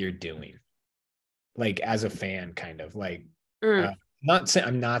love what you're doing. Like as a fan, kind of like, I'm not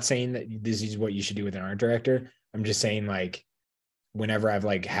saying that this is what you should do with an art director. I'm just saying like, whenever I've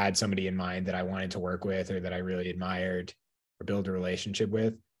like had somebody in mind that I wanted to work with or that I really admired or build a relationship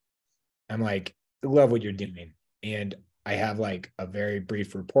with, I'm like, I love what you're doing. And I have like a very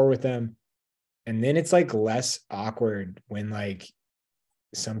brief rapport with them. And then it's like less awkward when like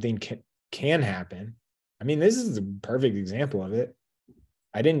something can happen. I mean, this is a perfect example of it.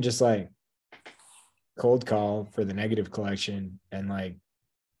 I didn't just like cold call for the negative collection and like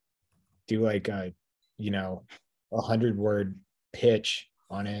do like a, 100-word pitch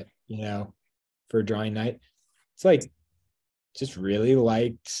on it, for drawing night. It's like, just really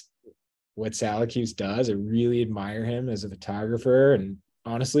liked what Salacuse does. I really admire him as a photographer and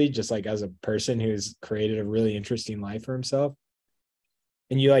honestly, just like as a person who's created a really interesting life for himself.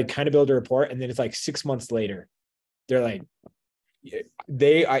 And you like kind of build a rapport, and then it's like 6 months later, they're like,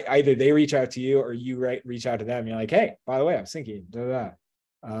 either they reach out to you or you reach out to them. You're like, hey, by the way, I was thinking, I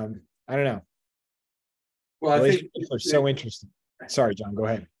don't know. Well, I think are so interesting. Sorry, John, go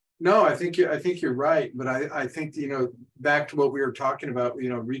ahead. No, I think you're right, but I think back to what we were talking about,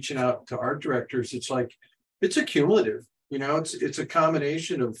 reaching out to art directors. It's like it's a cumulative. It's a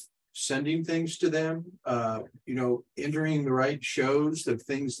combination of sending things to them, entering the right shows, the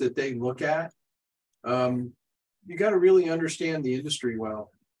things that they look at. You got to really understand the industry well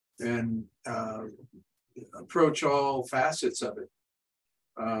and approach all facets of it.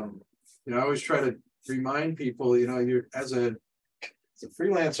 I always try to remind people, you're as a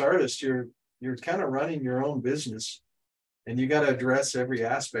freelance artist, you're kind of running your own business, and you got to address every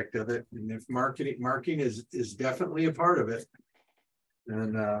aspect of it. And if marketing is definitely a part of it,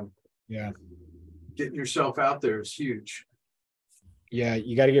 and getting yourself out there is huge. Yeah,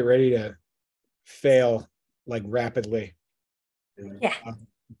 you got to get ready to fail like rapidly. Yeah,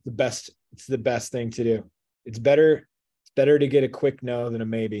 it's the best thing to do. It's better to get a quick no than a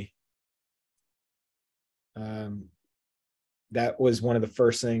maybe. That was one of the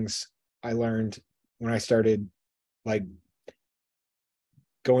first things I learned when I started like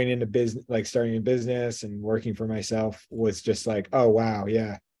going into business, like starting a business and working for myself, was just like, oh wow,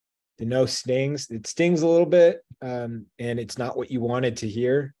 yeah, the no stings. It stings a little bit, and it's not what you wanted to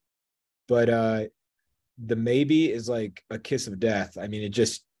hear, but the maybe is like a kiss of death. I mean,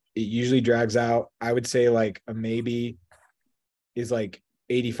 it usually drags out. I would say like a maybe is like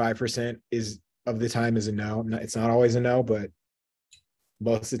 85% of the time is a no. It's not always a no, but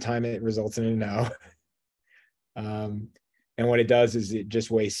most of the time it results in a no. And what it does is it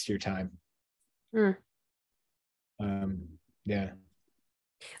just wastes your time. Yeah.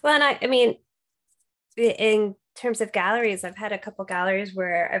 Well, and I mean, in terms of galleries, I've had a couple galleries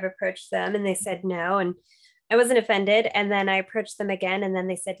where I've approached them and they said no, and I wasn't offended. And then I approached them again, and then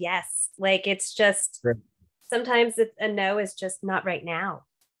they said yes. Like, it's just, sometimes a no is just not right now.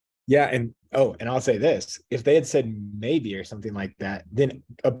 Yeah. And I'll say this, if they had said maybe or something like that, then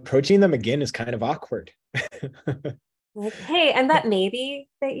approaching them again is kind of awkward. Like, hey, and that maybe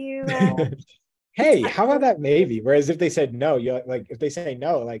that you hey, how about that maybe? Whereas if they said no, you're like, if they say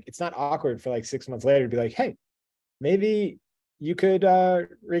no, like, it's not awkward for like 6 months later to be like, hey, maybe you could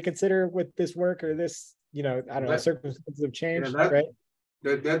reconsider with this work or this, I don't know, circumstances have changed, right?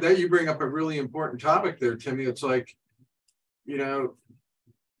 That you bring up a really important topic there, Timmy. It's like,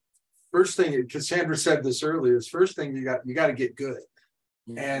 first thing, Cassandra said this earlier, is first thing you got to get good.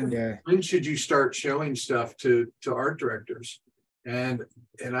 And when should you start showing stuff to art directors? And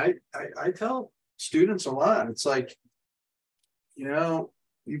I tell students a lot, it's like, you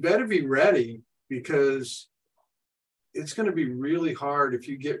better be ready, because it's going to be really hard if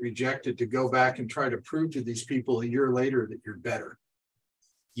you get rejected to go back and try to prove to these people a year later that you're better.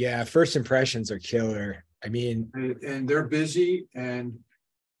 Yeah, first impressions are killer. I mean, and they're busy, and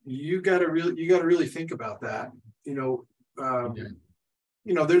you got to really think about that.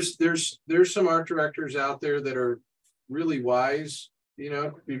 There's some art directors out there that are really wise. They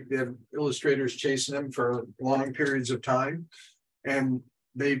have illustrators chasing them for long periods of time, and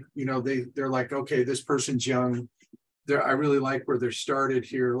they're like, okay, this person's young. I really like where they're started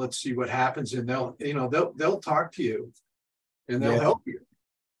here. Let's see what happens, and they'll talk to you, and they'll help you.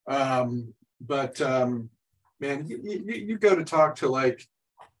 Man, you go to talk to, like,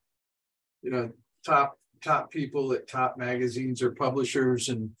 top people at top magazines or publishers,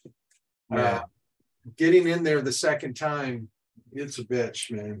 and getting in there the second time, it's a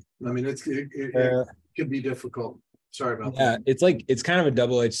bitch, man. I mean, it can be difficult. Sorry about that. It's kind of a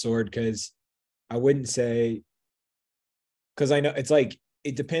double-edged sword, because I wouldn't say, because I know it's like,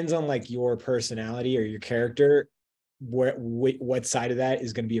 it depends on like your personality or your character, what side of that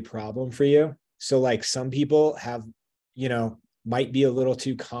is going to be a problem for you. So like some people have, might be a little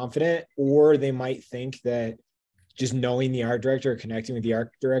too confident, or they might think that just knowing the art director or connecting with the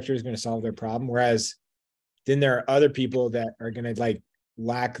art director is going to solve their problem. Whereas then there are other people that are going to like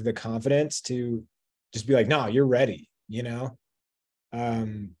lack the confidence to just be like, no, you're ready.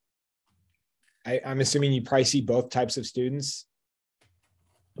 I'm assuming you probably see both types of students.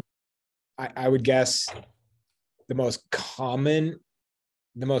 I would guess the most common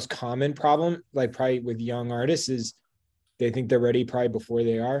problem, like probably with young artists, is they think they're ready probably before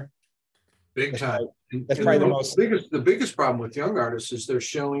they are. Big time. That's probably the biggest problem with young artists is they're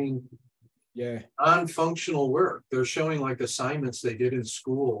showing non-functional work. They're showing like assignments they did in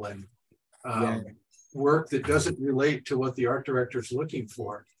school, and work that doesn't relate to what the art director is looking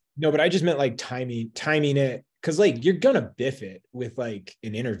for. No, but I just meant like timing it, because like you're gonna biff it with like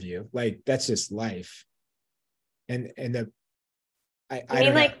an interview, like that's just life. I mean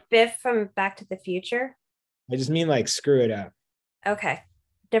like Biff from Back to the Future? I just mean like screw it up. Okay.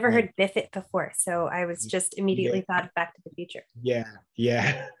 Never heard Biff it before, so I was just immediately thought of Back to the Future. Yeah.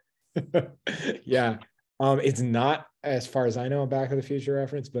 Yeah. It's not, as far as I know, a Back to the Future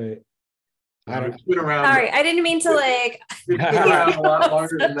reference, but it's been around. Sorry, I didn't mean to like. It's been around a lot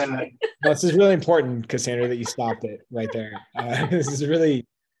longer than that. No, this is really important, Cassandra, that you stopped it right there. This is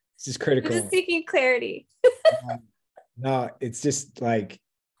critical. I'm just seeking clarity. No, it's just like,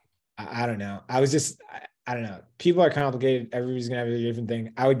 I don't know. I don't know. People are complicated. Everybody's gonna have a different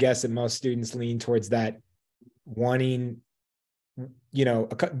thing. I would guess that most students lean towards that, wanting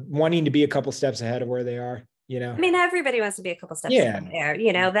to be a couple steps ahead of where they are. I mean, everybody wants to be a couple steps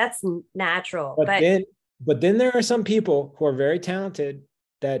there. That's natural. But then there are some people who are very talented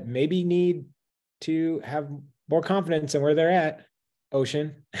that maybe need to have more confidence in where they're at.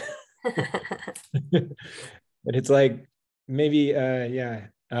 Ocean. But it's like, maybe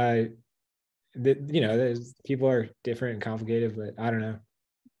there's people are different and complicated, but I don't know.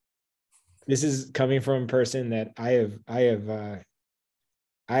 This is coming from a person that I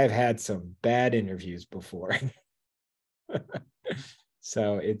have had some bad interviews before.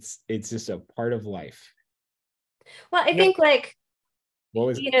 So it's just a part of life. Well, I think like,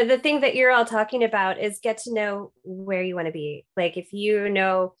 the the thing that you're all talking about is get to know where you want to be. Like if you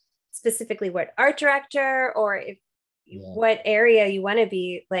know specifically what art director or what area you want to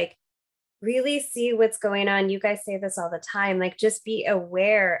be, like really see what's going on. You guys say this all the time, like just be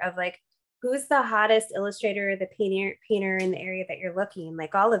aware of like, who's the hottest illustrator, the painter in the area that you're looking,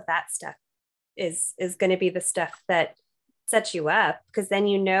 like all of that stuff is going to be the stuff that sets you up, because then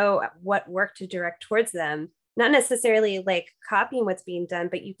you know what work to direct towards them, not necessarily like copying what's being done,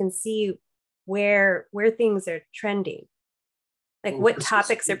 but you can see where things are trending. Like what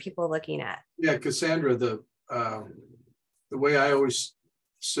topics are people looking at? Yeah, Cassandra, the way I always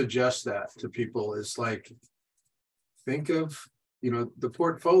suggest that to people is like, think of, the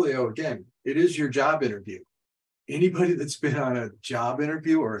portfolio, again, it is your job interview. Anybody that's been on a job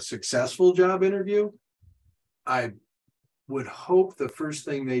interview or a successful job interview, I would hope the first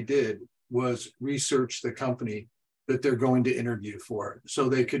thing they did was research the company that they're going to interview for, so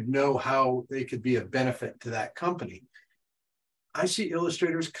they could know how they could be a benefit to that company. I see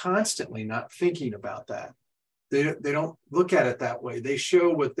illustrators constantly not thinking about that. They don't look at it that way. They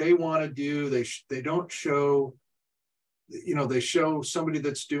show what they want to do. They don't show, they show somebody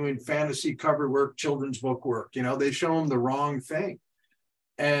that's doing fantasy cover work, children's book work. They show them the wrong thing.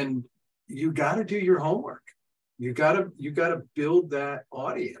 And you got to do your homework. You got to build that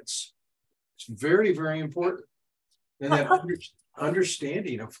audience. It's very, very important. And that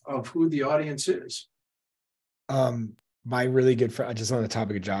understanding of who the audience is. My really good friend, just on the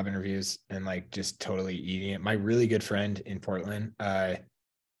topic of job interviews and like just totally eating it. My really good friend in Portland,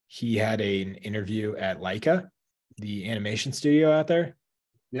 he had an interview at Leica, the animation studio out there.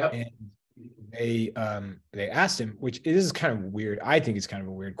 Yeah. And they asked him, which is kind of weird. I think it's kind of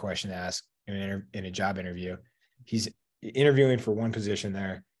a weird question to ask in a job interview. He's interviewing for one position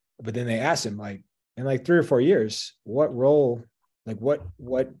there, but then they asked him, like, in like 3 or 4 years, what role, like what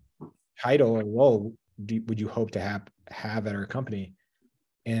title or role would you hope to have at our company?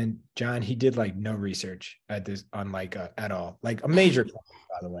 And John, he did like no research on Leica at all, like a major company,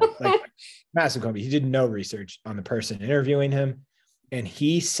 by the way, like massive company. He did no research on the person interviewing him. And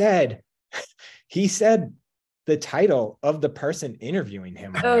he said the title of the person interviewing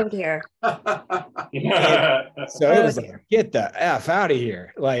him. Oh dear. So it was like, get the F out of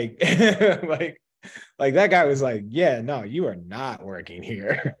here. Like, like that guy was like, yeah, no, you are not working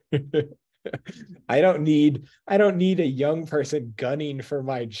here. I don't need a young person gunning for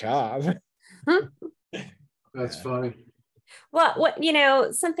my job. That's funny.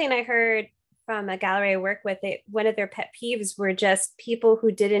 Well, something I heard from a gallery I work with, one of their pet peeves were just people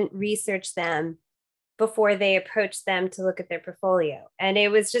who didn't research them before they approached them to look at their portfolio. And it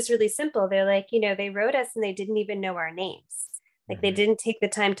was just really simple. They're like, they wrote us and they didn't even know our names. Like they didn't take the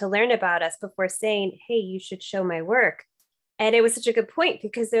time to learn about us before saying, hey, you should show my work. And it was such a good point,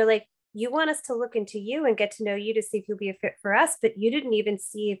 because they're like, you want us to look into you and get to know you to see if you'll be a fit for us, but you didn't even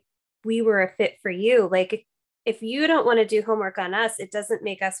see if we were a fit for you. Like if you don't want to do homework on us, it doesn't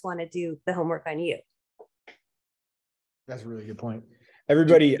make us want to do the homework on you. That's a really good point.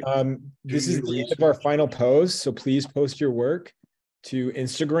 Everybody, this is the end of our final pose. So please post your work to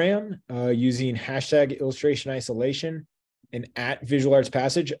Instagram using hashtag illustration isolation and at Visual Arts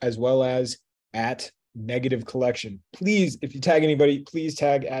Passage, as well as at Negative Collection. Please, if you tag anybody, please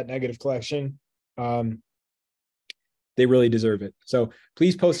tag at Negative Collection. They really deserve it. So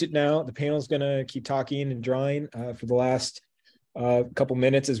please post it now. The panel's going to keep talking and drawing for the last couple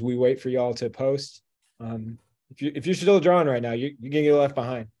minutes as we wait for y'all to post. If you're still drawing right now, you're going to get left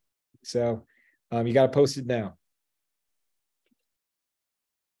behind. So you got to post it now.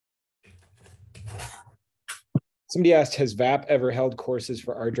 Somebody asked, has VAP ever held courses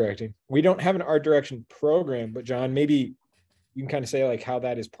for art directing? We don't have an art direction program, but John, maybe you can kind of say like how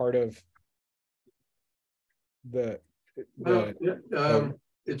that is part of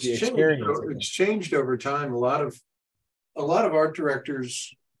it's changed over time. A lot of art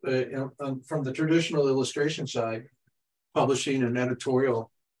directors from the traditional illustration side, publishing and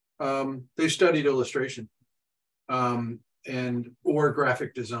editorial, they studied illustration or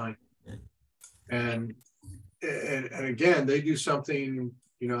graphic design, and again, they do something,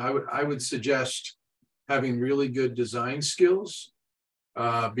 I would suggest having really good design skills,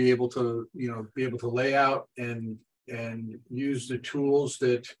 be able to lay out and use the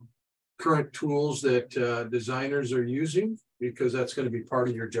current tools that designers are using, because that's going to be part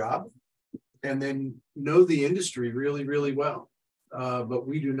of your job, and then know the industry really, really well. But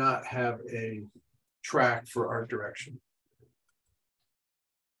we do not have a track for art direction.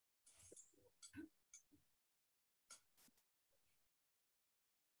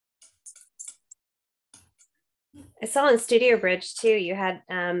 I saw on Studio Bridge too, you had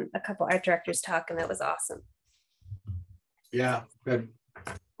a couple art directors talk, and that was awesome. Yeah, had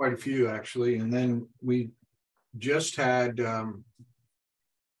quite a few actually. And then we just had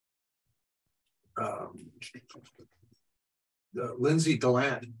Lindsay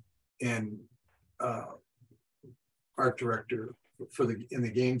Gallant, and art director in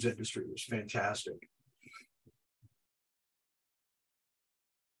the games industry, was fantastic.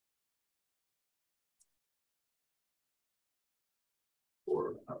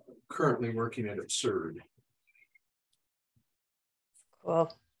 Or currently working at Absurd.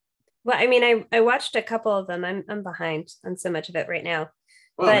 Cool. Well, I mean, I watched a couple of them. I'm behind on so much of it right now.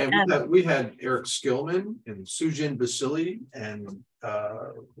 Well, but, we had Eric Skillman and Sujin Basili and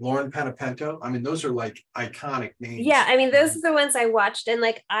Lauren Panapento. I mean, those are like iconic names. Yeah, I mean, those are the ones I watched, and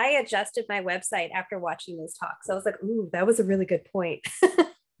like I adjusted my website after watching those talks. So I was like, ooh, that was a really good point.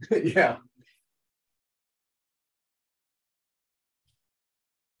 Yeah.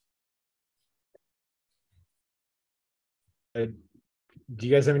 do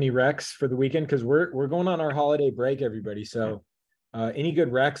you guys have any recs for the weekend? Because we're going on our holiday break, everybody. So any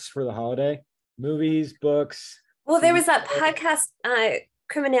good recs for the holiday? Movies, books? Well, there was that podcast,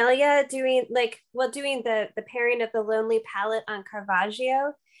 Criminalia, doing the pairing of the Lonely Palette on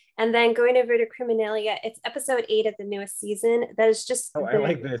Caravaggio, and then going over to Criminalia. It's episode 8 of the newest season. That is just I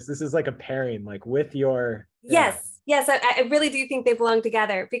like this. This is like a pairing, like with your Yes. I really do think they belong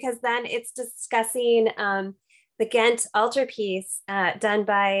together, because then it's discussing the Ghent altarpiece done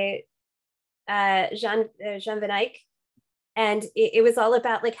by Jean Van Eyck. And it was all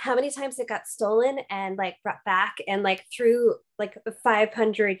about like how many times it got stolen and like brought back, and like through like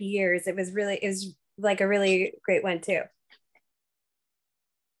 500 years. It was like a really great one too.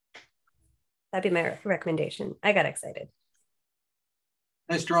 That'd be my recommendation. I got excited.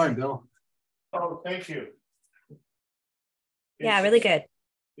 Nice drawing, Bill. Oh, thank you. Yeah, really good.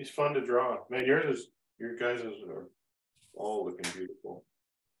 He's fun to draw. Man, your guys are all looking beautiful.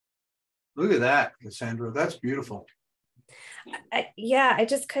 Look at that, Cassandra. That's beautiful. I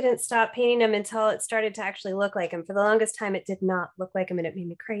just couldn't stop painting him until it started to actually look like him. For the longest time, it did not look like him, and it made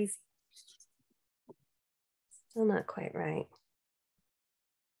me crazy. Still not quite right.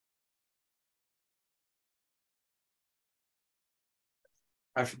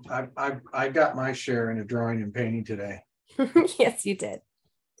 I got my share in a drawing and painting today. Yes, you did.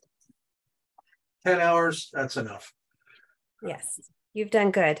 10 hours, that's enough. Yes, you've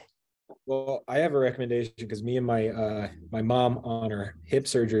done good. Well, I have a recommendation, because me and my mom on her hip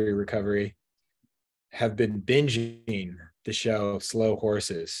surgery recovery have been binging the show Slow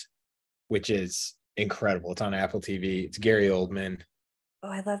Horses, which is incredible. It's on Apple TV. It's Gary Oldman. Oh,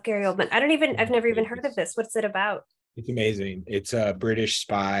 I love Gary Oldman. I've never even heard of this. What's it about? It's amazing. It's a British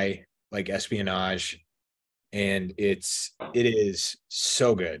spy, like espionage, and it is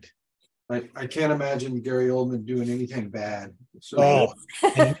so good. I can't imagine Gary Oldman doing anything bad. So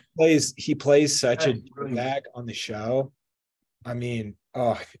and he plays such a bag on the show. I mean,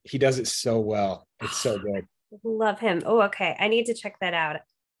 he does it so well. It's so good. Love him. Oh, okay. I need to check that out.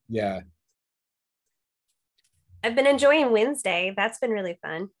 Yeah. I've been enjoying Wednesday. That's been really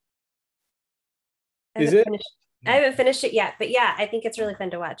fun. I haven't finished it yet, but yeah, I think it's really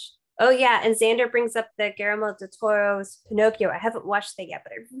fun to watch. Oh yeah, and Xander brings up the Guillermo del Toro's Pinocchio. I haven't watched that yet,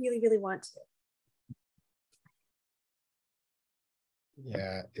 but I really, really want to.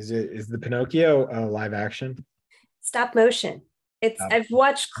 Yeah, is the Pinocchio live action? Stop motion. I've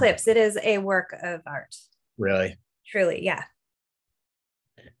watched clips. It is a work of art. Really? Truly, yeah.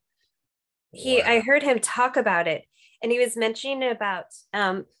 I heard him talk about it, and he was mentioning about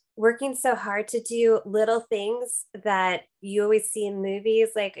working so hard to do little things that you always see in movies,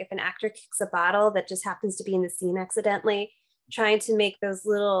 like if an actor kicks a bottle that just happens to be in the scene accidentally, trying to make those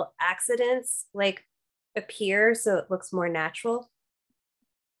little accidents like appear so it looks more natural.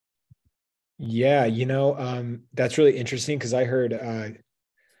 Yeah, that's really interesting, because I heard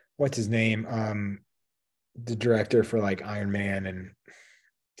what's his name, the director for like Iron Man, and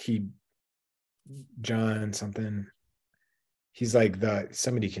John something. He's like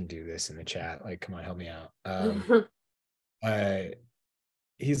somebody can do this in the chat. Like, come on, help me out.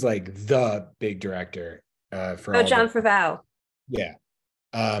 He's like the big director for John Favreau. Yeah.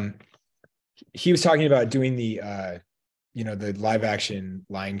 He was talking about doing the the live action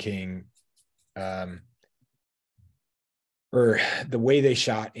Lion King, or the way they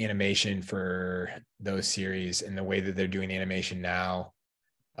shot animation for those series, and the way that they're doing animation now,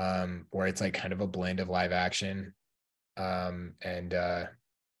 where it's like kind of a blend of live action and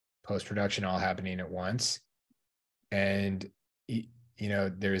post-production all happening at once. And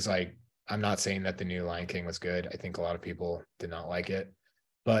there's like, I'm not saying that the new Lion King was good. I think a lot of people did not like it,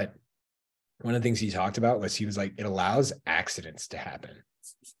 but one of the things he talked about was, he was like, it allows accidents to happen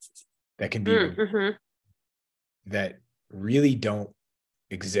that can be that really don't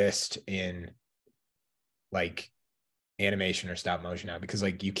exist in like animation or stop motion now, because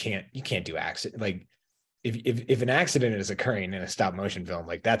like you can't do accident. Like if an accident is occurring in a stop motion film,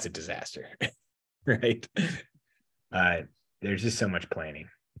 like that's a disaster. Right. There's just so much planning.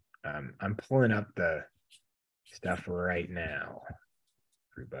 I'm pulling up the stuff right now,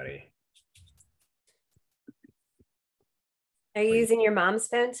 everybody. Are you using your mom's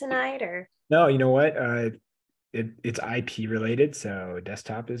phone tonight, or? No, you know what? It's IP related, so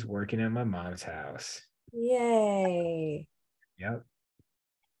desktop is working at my mom's house. Yay. Yep.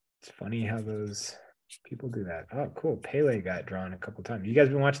 It's funny how those people do that. Oh, cool. Pele got drawn a couple times. You guys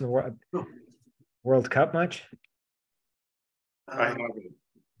been watching the World Cup much? I haven't.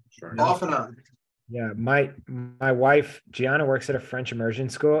 Sure. Off and on. Yeah, my wife Gianna works at a French immersion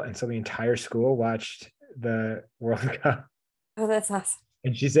school, and so the entire school watched the World Cup. Oh, that's awesome.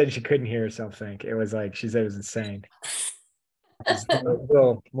 And she said she couldn't hear herself think. It was like, she said it was insane. This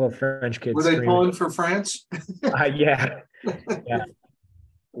little French kid Were they screaming. pulling for France? Yeah. Yeah.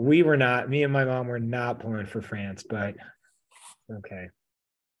 We were not, me and my mom were not pulling for France, but okay.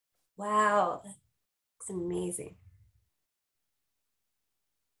 Wow. That's amazing.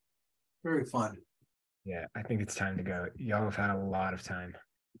 Very fun. Yeah, I think it's time to go. Y'all have had a lot of time.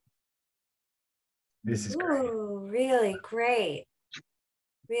 This is great. Ooh, really great.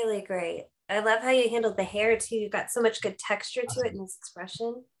 Really great. I love how you handled the hair too. You got so much good texture to it and this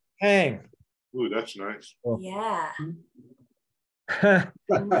expression. Hang. Ooh, that's nice. Yeah.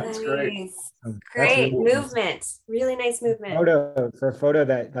 That's great. Nice. That's Great really movement. Really nice movement. for a photo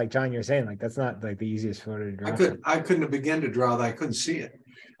that, like John, you're saying, like that's not like the easiest photo to draw. I couldn't have begun to draw that. I couldn't see it.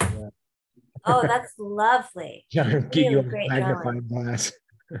 Yeah. Oh, that's lovely. John, get you Really a great magnifying glass.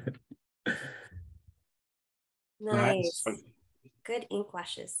 Nice. Good ink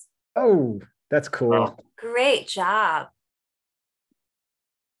washes. Oh, that's cool. Wow. Great job.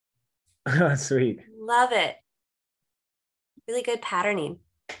 Sweet. Love it. Really good patterning.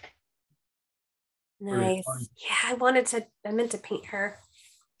 Very Nice. fun. Yeah, I meant to paint her.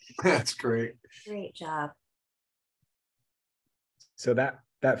 That's great. Great job. So that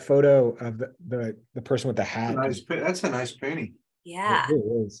photo of the person with the hat. That's a nice painting. Yeah. It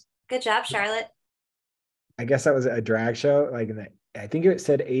really is. Good job, Charlotte. I guess that was a drag show, like in the, I think it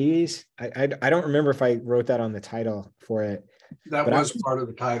said 80s. I don't remember if I wrote that on the title for it. That But was part of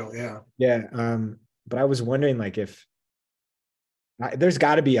the title, yeah. Yeah. But I was wondering, like, if there's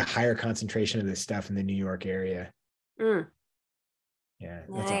got to be a higher concentration of this stuff in the New York area. Mm, Yeah.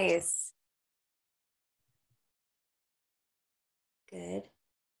 That's nice. Good.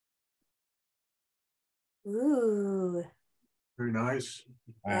 Ooh, Very nice.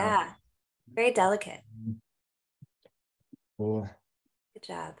 Wow. yeah. Very delicate. Cool. Good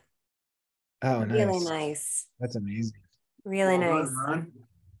job. Oh, nice. Really nice. That's amazing. Really Well nice. done, Ron.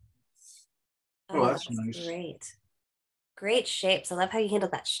 Oh, that's nice. Great. Great shapes. I love how you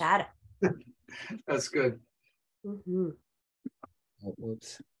handled that shadow. That's good. Mm-hmm. Oh,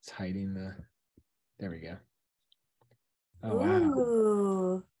 whoops. It's hiding the. There we go. Oh, wow.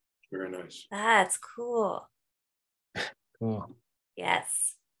 Ooh, Very nice. that's cool. Cool.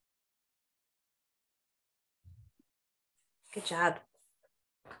 Yes. Good job.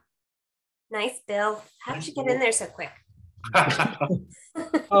 Nice, Bill. How did you get in there so quick?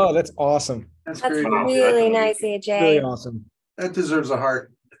 Oh, that's awesome. That's That's great. really nice, AJ. Really awesome. That deserves a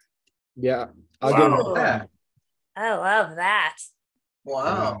heart. Yeah. I'll Wow. give it that. I love that.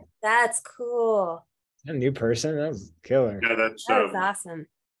 Wow. That's cool. A new person. That was killer. Yeah, that's That was awesome.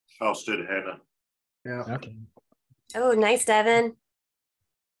 Halstead Hannah. Yeah. Okay. Oh, nice, Devin.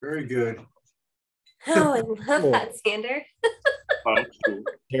 Very good. Oh, I love Cool. that, Sander. Oh, that's cool.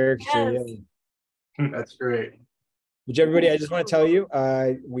 Caricature. Yes. Yeah. That's great. Which everybody, I just want to tell you,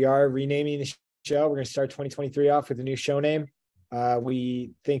 we are renaming the show. We're going to start 2023 off with a new show name.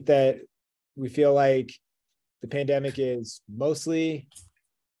 We think that we feel like the pandemic is mostly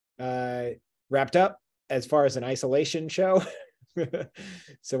wrapped up as far as an isolation show.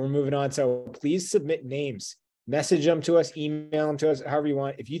 So we're moving on. So please submit names, message them to us, email them to us, however you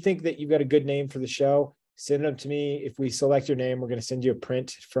want. If you think that you've got a good name for the show, send them to me. If we select your name, we're going to send you a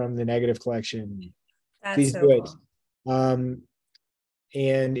print from the negative collection. That's Please so do it. cool.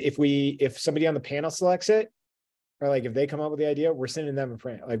 And if somebody on the panel selects it, or like if they come up with the idea, we're sending them a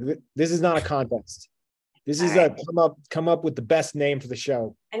print. Like this is not a contest. This is All a come up with the best name for the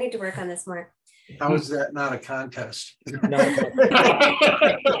show. I need to work on this more. How is that not a contest? Not a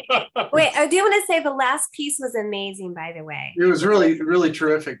contest. Wait, I do want to say the last piece was amazing, by the way. It was really, really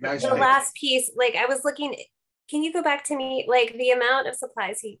terrific. Nice. The last piece, like I was looking, can you go back to me? Like the amount of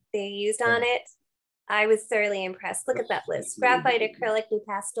supplies they used on it, I was thoroughly impressed. Look at that list. Graphite, acrylic, new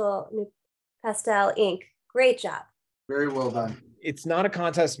pastel ink. Great job. Very well done. It's not a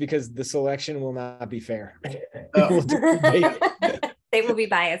contest because the selection will not be fair. Oh. They will be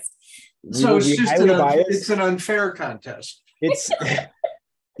biased. So it's just biased. it's an unfair contest.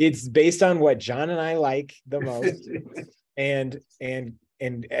 It's based on what John and I like the most, and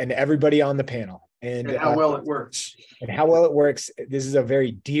everybody on the panel, and how well it works. and how well it works. This is a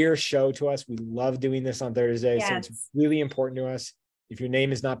very dear show to us. We love doing this on Thursday, so Yes. it's really important to us. If your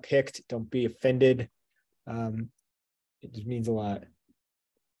name is not picked, don't be offended. It just means a lot.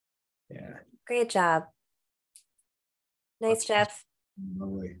 Yeah. Great job. Nice, Jeff.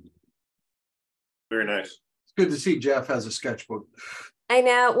 Lovely. Very nice. It's good to see Jeff has a sketchbook. I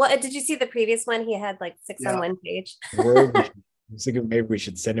know. Well, did you see the previous one? He had like 6 on one page. I'm thinking maybe we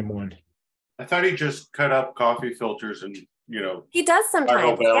should send him one. I thought he just cut up coffee filters and He does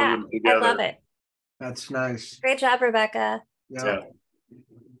sometimes. Yeah, I love it. That's nice. Great job, Rebecca. Yeah.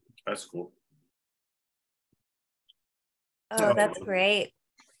 That's cool. Oh, that's great.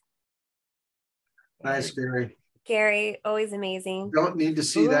 Nice, Gary. Gary, always amazing. Don't need to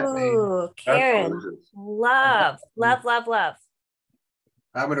see that name. Ooh, Karen, love.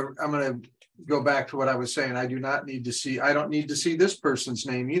 I'm gonna go back to what I was saying. I don't need to see this person's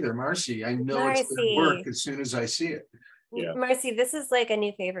name either, Marcy. I know it's gonna work as soon as I see it. Yeah. Marcy, this is like a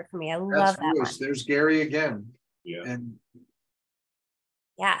new favorite for me. I love that one. There's Gary again. Yeah. And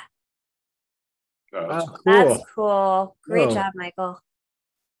yeah. Oh, cool. That's cool. Great job, Michael.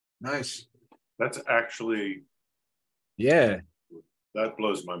 Nice. That's actually, yeah, that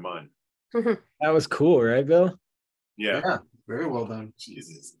blows my mind. That was cool, right, Bill? Yeah. Very well done.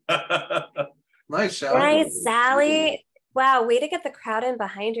 Jesus. Nice, Sally. Nice, Sally. Wow, way to get the crowd in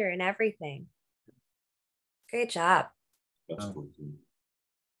behind her and everything. Great job. That's cool too.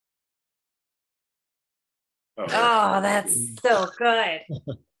 Oh, that's so good.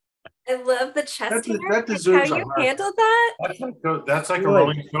 I love the chest hair. That deserves how a you heart. handled that. That's like a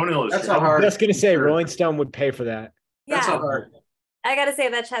Rolling Stone illustration. That's a heart. I was gonna say Rolling Stone would pay for that. That's a heart. I gotta say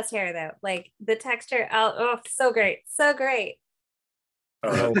that chest hair though, like the texture. Oh, so great, so great.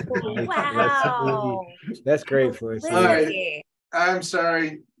 Oh, Wow, that's great for us. All right. I'm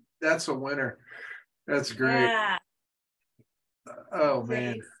sorry. That's a winner. That's great. Yeah. Oh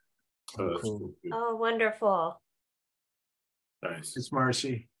man. Oh, Cool. Oh, wonderful. Nice. It's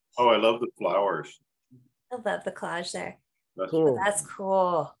Marcy. Oh, I love the flowers. I love the collage there. That's Cool. That's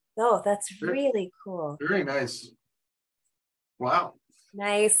cool. Oh, that's really cool. Very nice. Wow.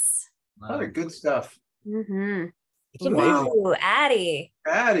 Nice. A lot of good stuff. Mm-hmm. It's amazing. Ooh, Addie.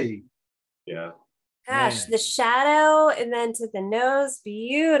 Yeah. Gosh, Man. the shadow and then to the nose,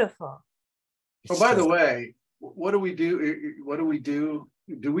 beautiful. Oh, by the way, what do we do? What do we do?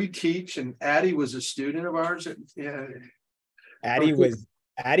 Do we teach? And Addie was a student of ours.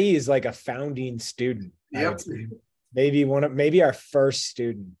 Addie is like a founding student. Yep. Maybe our first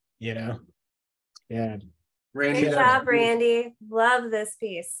student, Yeah. Randy. Good job, Randy. Love this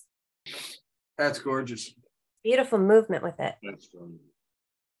piece. That's gorgeous. Beautiful movement with it. That's fun.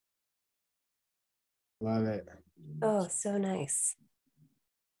 Love it. Oh, so nice.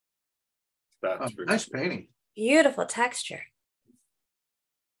 That's Nice painting. Beautiful texture.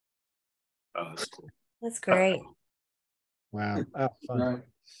 Oh, that's cool. That's great. Wow. Oh, fun. Right.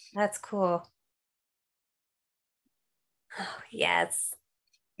 That's cool. Oh, yes.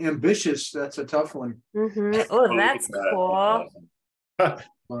 Ambitious. That's a tough one. Mm-hmm. Oh, that's cool.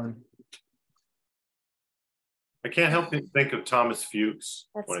 Fun. I can't help but think of Thomas Fuchs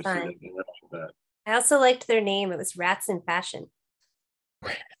That's when I fun. see that. I also liked their name. It was Rats in Fashion.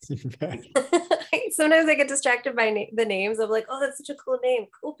 Sometimes I get distracted by the names. I'm like, oh, that's such a cool name.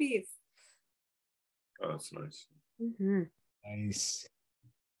 Cool piece. Oh, that's nice. Mm-hmm. Nice.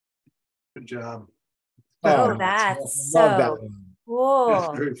 Good job. Oh, that's love that so one. cool.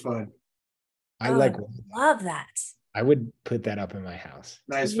 That's very fun. I Oh, like. love that. I would put that up in my house.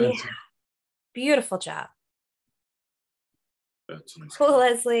 Nice Yeah. fencing. Beautiful job. That's nice. Cool,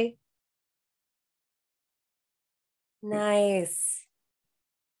 Leslie. Nice.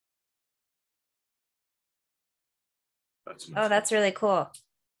 That's nice. Oh, that's really cool.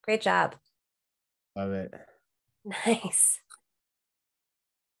 Great job. Love it. Nice.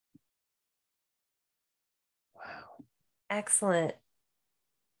 Wow. Excellent.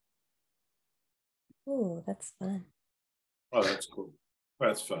 Ooh, that's fun. Oh, that's cool.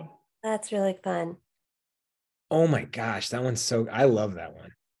 That's fun. That's really fun. Oh my gosh, that one's so. I love that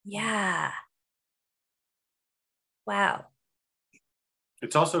one. Yeah. Wow.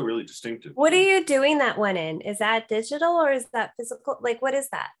 It's also really distinctive. What are you doing that one in? Is that digital or is that physical? Like, what is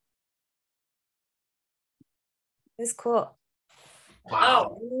that? It's cool.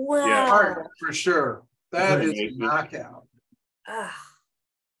 Wow. Oh, wow. Yeah. Art, for sure. That is a Amazing. knockout. Ugh.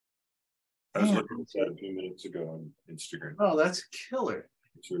 I was Man. looking at that a few minutes ago on Instagram. Oh, that's killer.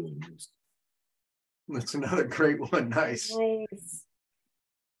 It's really nice. That's another great one. Nice. Nice.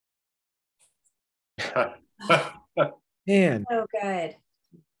 Man. So good.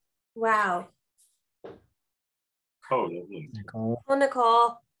 Wow. Oh, lovely. Nicole. Well,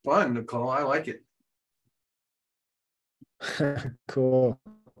 Nicole. Fun, Nicole. I like it. Cool.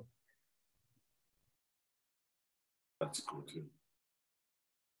 That's cool too.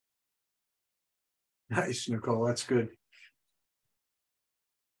 Nice, Nicole. That's good.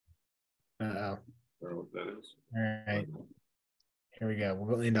 Uh-oh. I don't know what that is. All right. Here we go.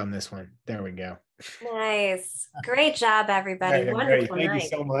 We'll end on this one. There we go. Nice. Great job, everybody. All right, Wonderful Thank night. you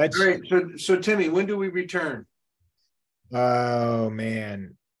so much. Great. So Timmy, when do we return? Oh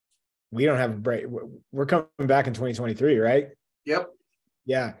man, we don't have a break. We're coming back in 2023, right? Yep.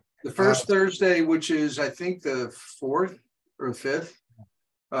 Yeah. The first Thursday, which is I think the 4th or 5th.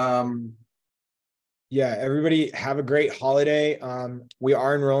 Yeah, everybody have a great holiday. We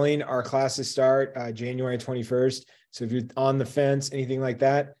are enrolling. Our classes start January 21st. So if you're on the fence, anything like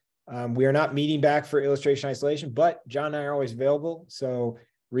that, we are not meeting back for illustration isolation, but John and I are always available. So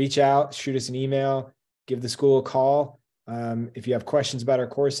reach out, shoot us an email, give the school a call. If you have questions about our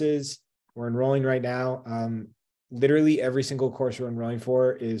courses, we're enrolling right now. Literally every single course we're enrolling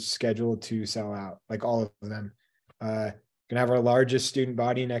for is scheduled to sell out, like all of them. Gonna have our largest student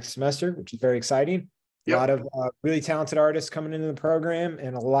body next semester, which is very exciting. Yep. A lot of really talented artists coming into the program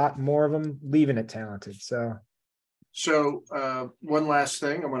and a lot more of them leaving it talented. So one last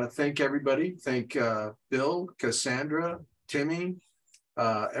thing. I want to thank everybody. Thank Bill, Cassandra, Timmy,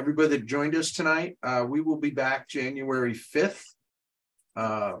 everybody that joined us tonight. We will be back January 5th.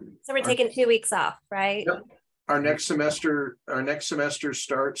 So we're taking 2 weeks off, right? Yep. Our next semester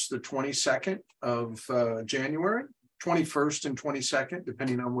starts the 22nd of January. 21st and 22nd,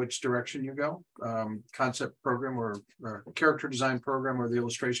 depending on which direction you go, concept program or character design program or the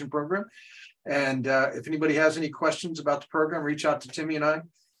illustration program. And if anybody has any questions about the program, reach out to Timmy and I.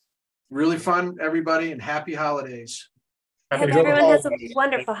 Really fun, everybody, and happy holidays. I hope everyone has a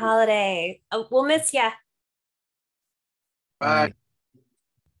wonderful holiday. We'll miss you. Bye.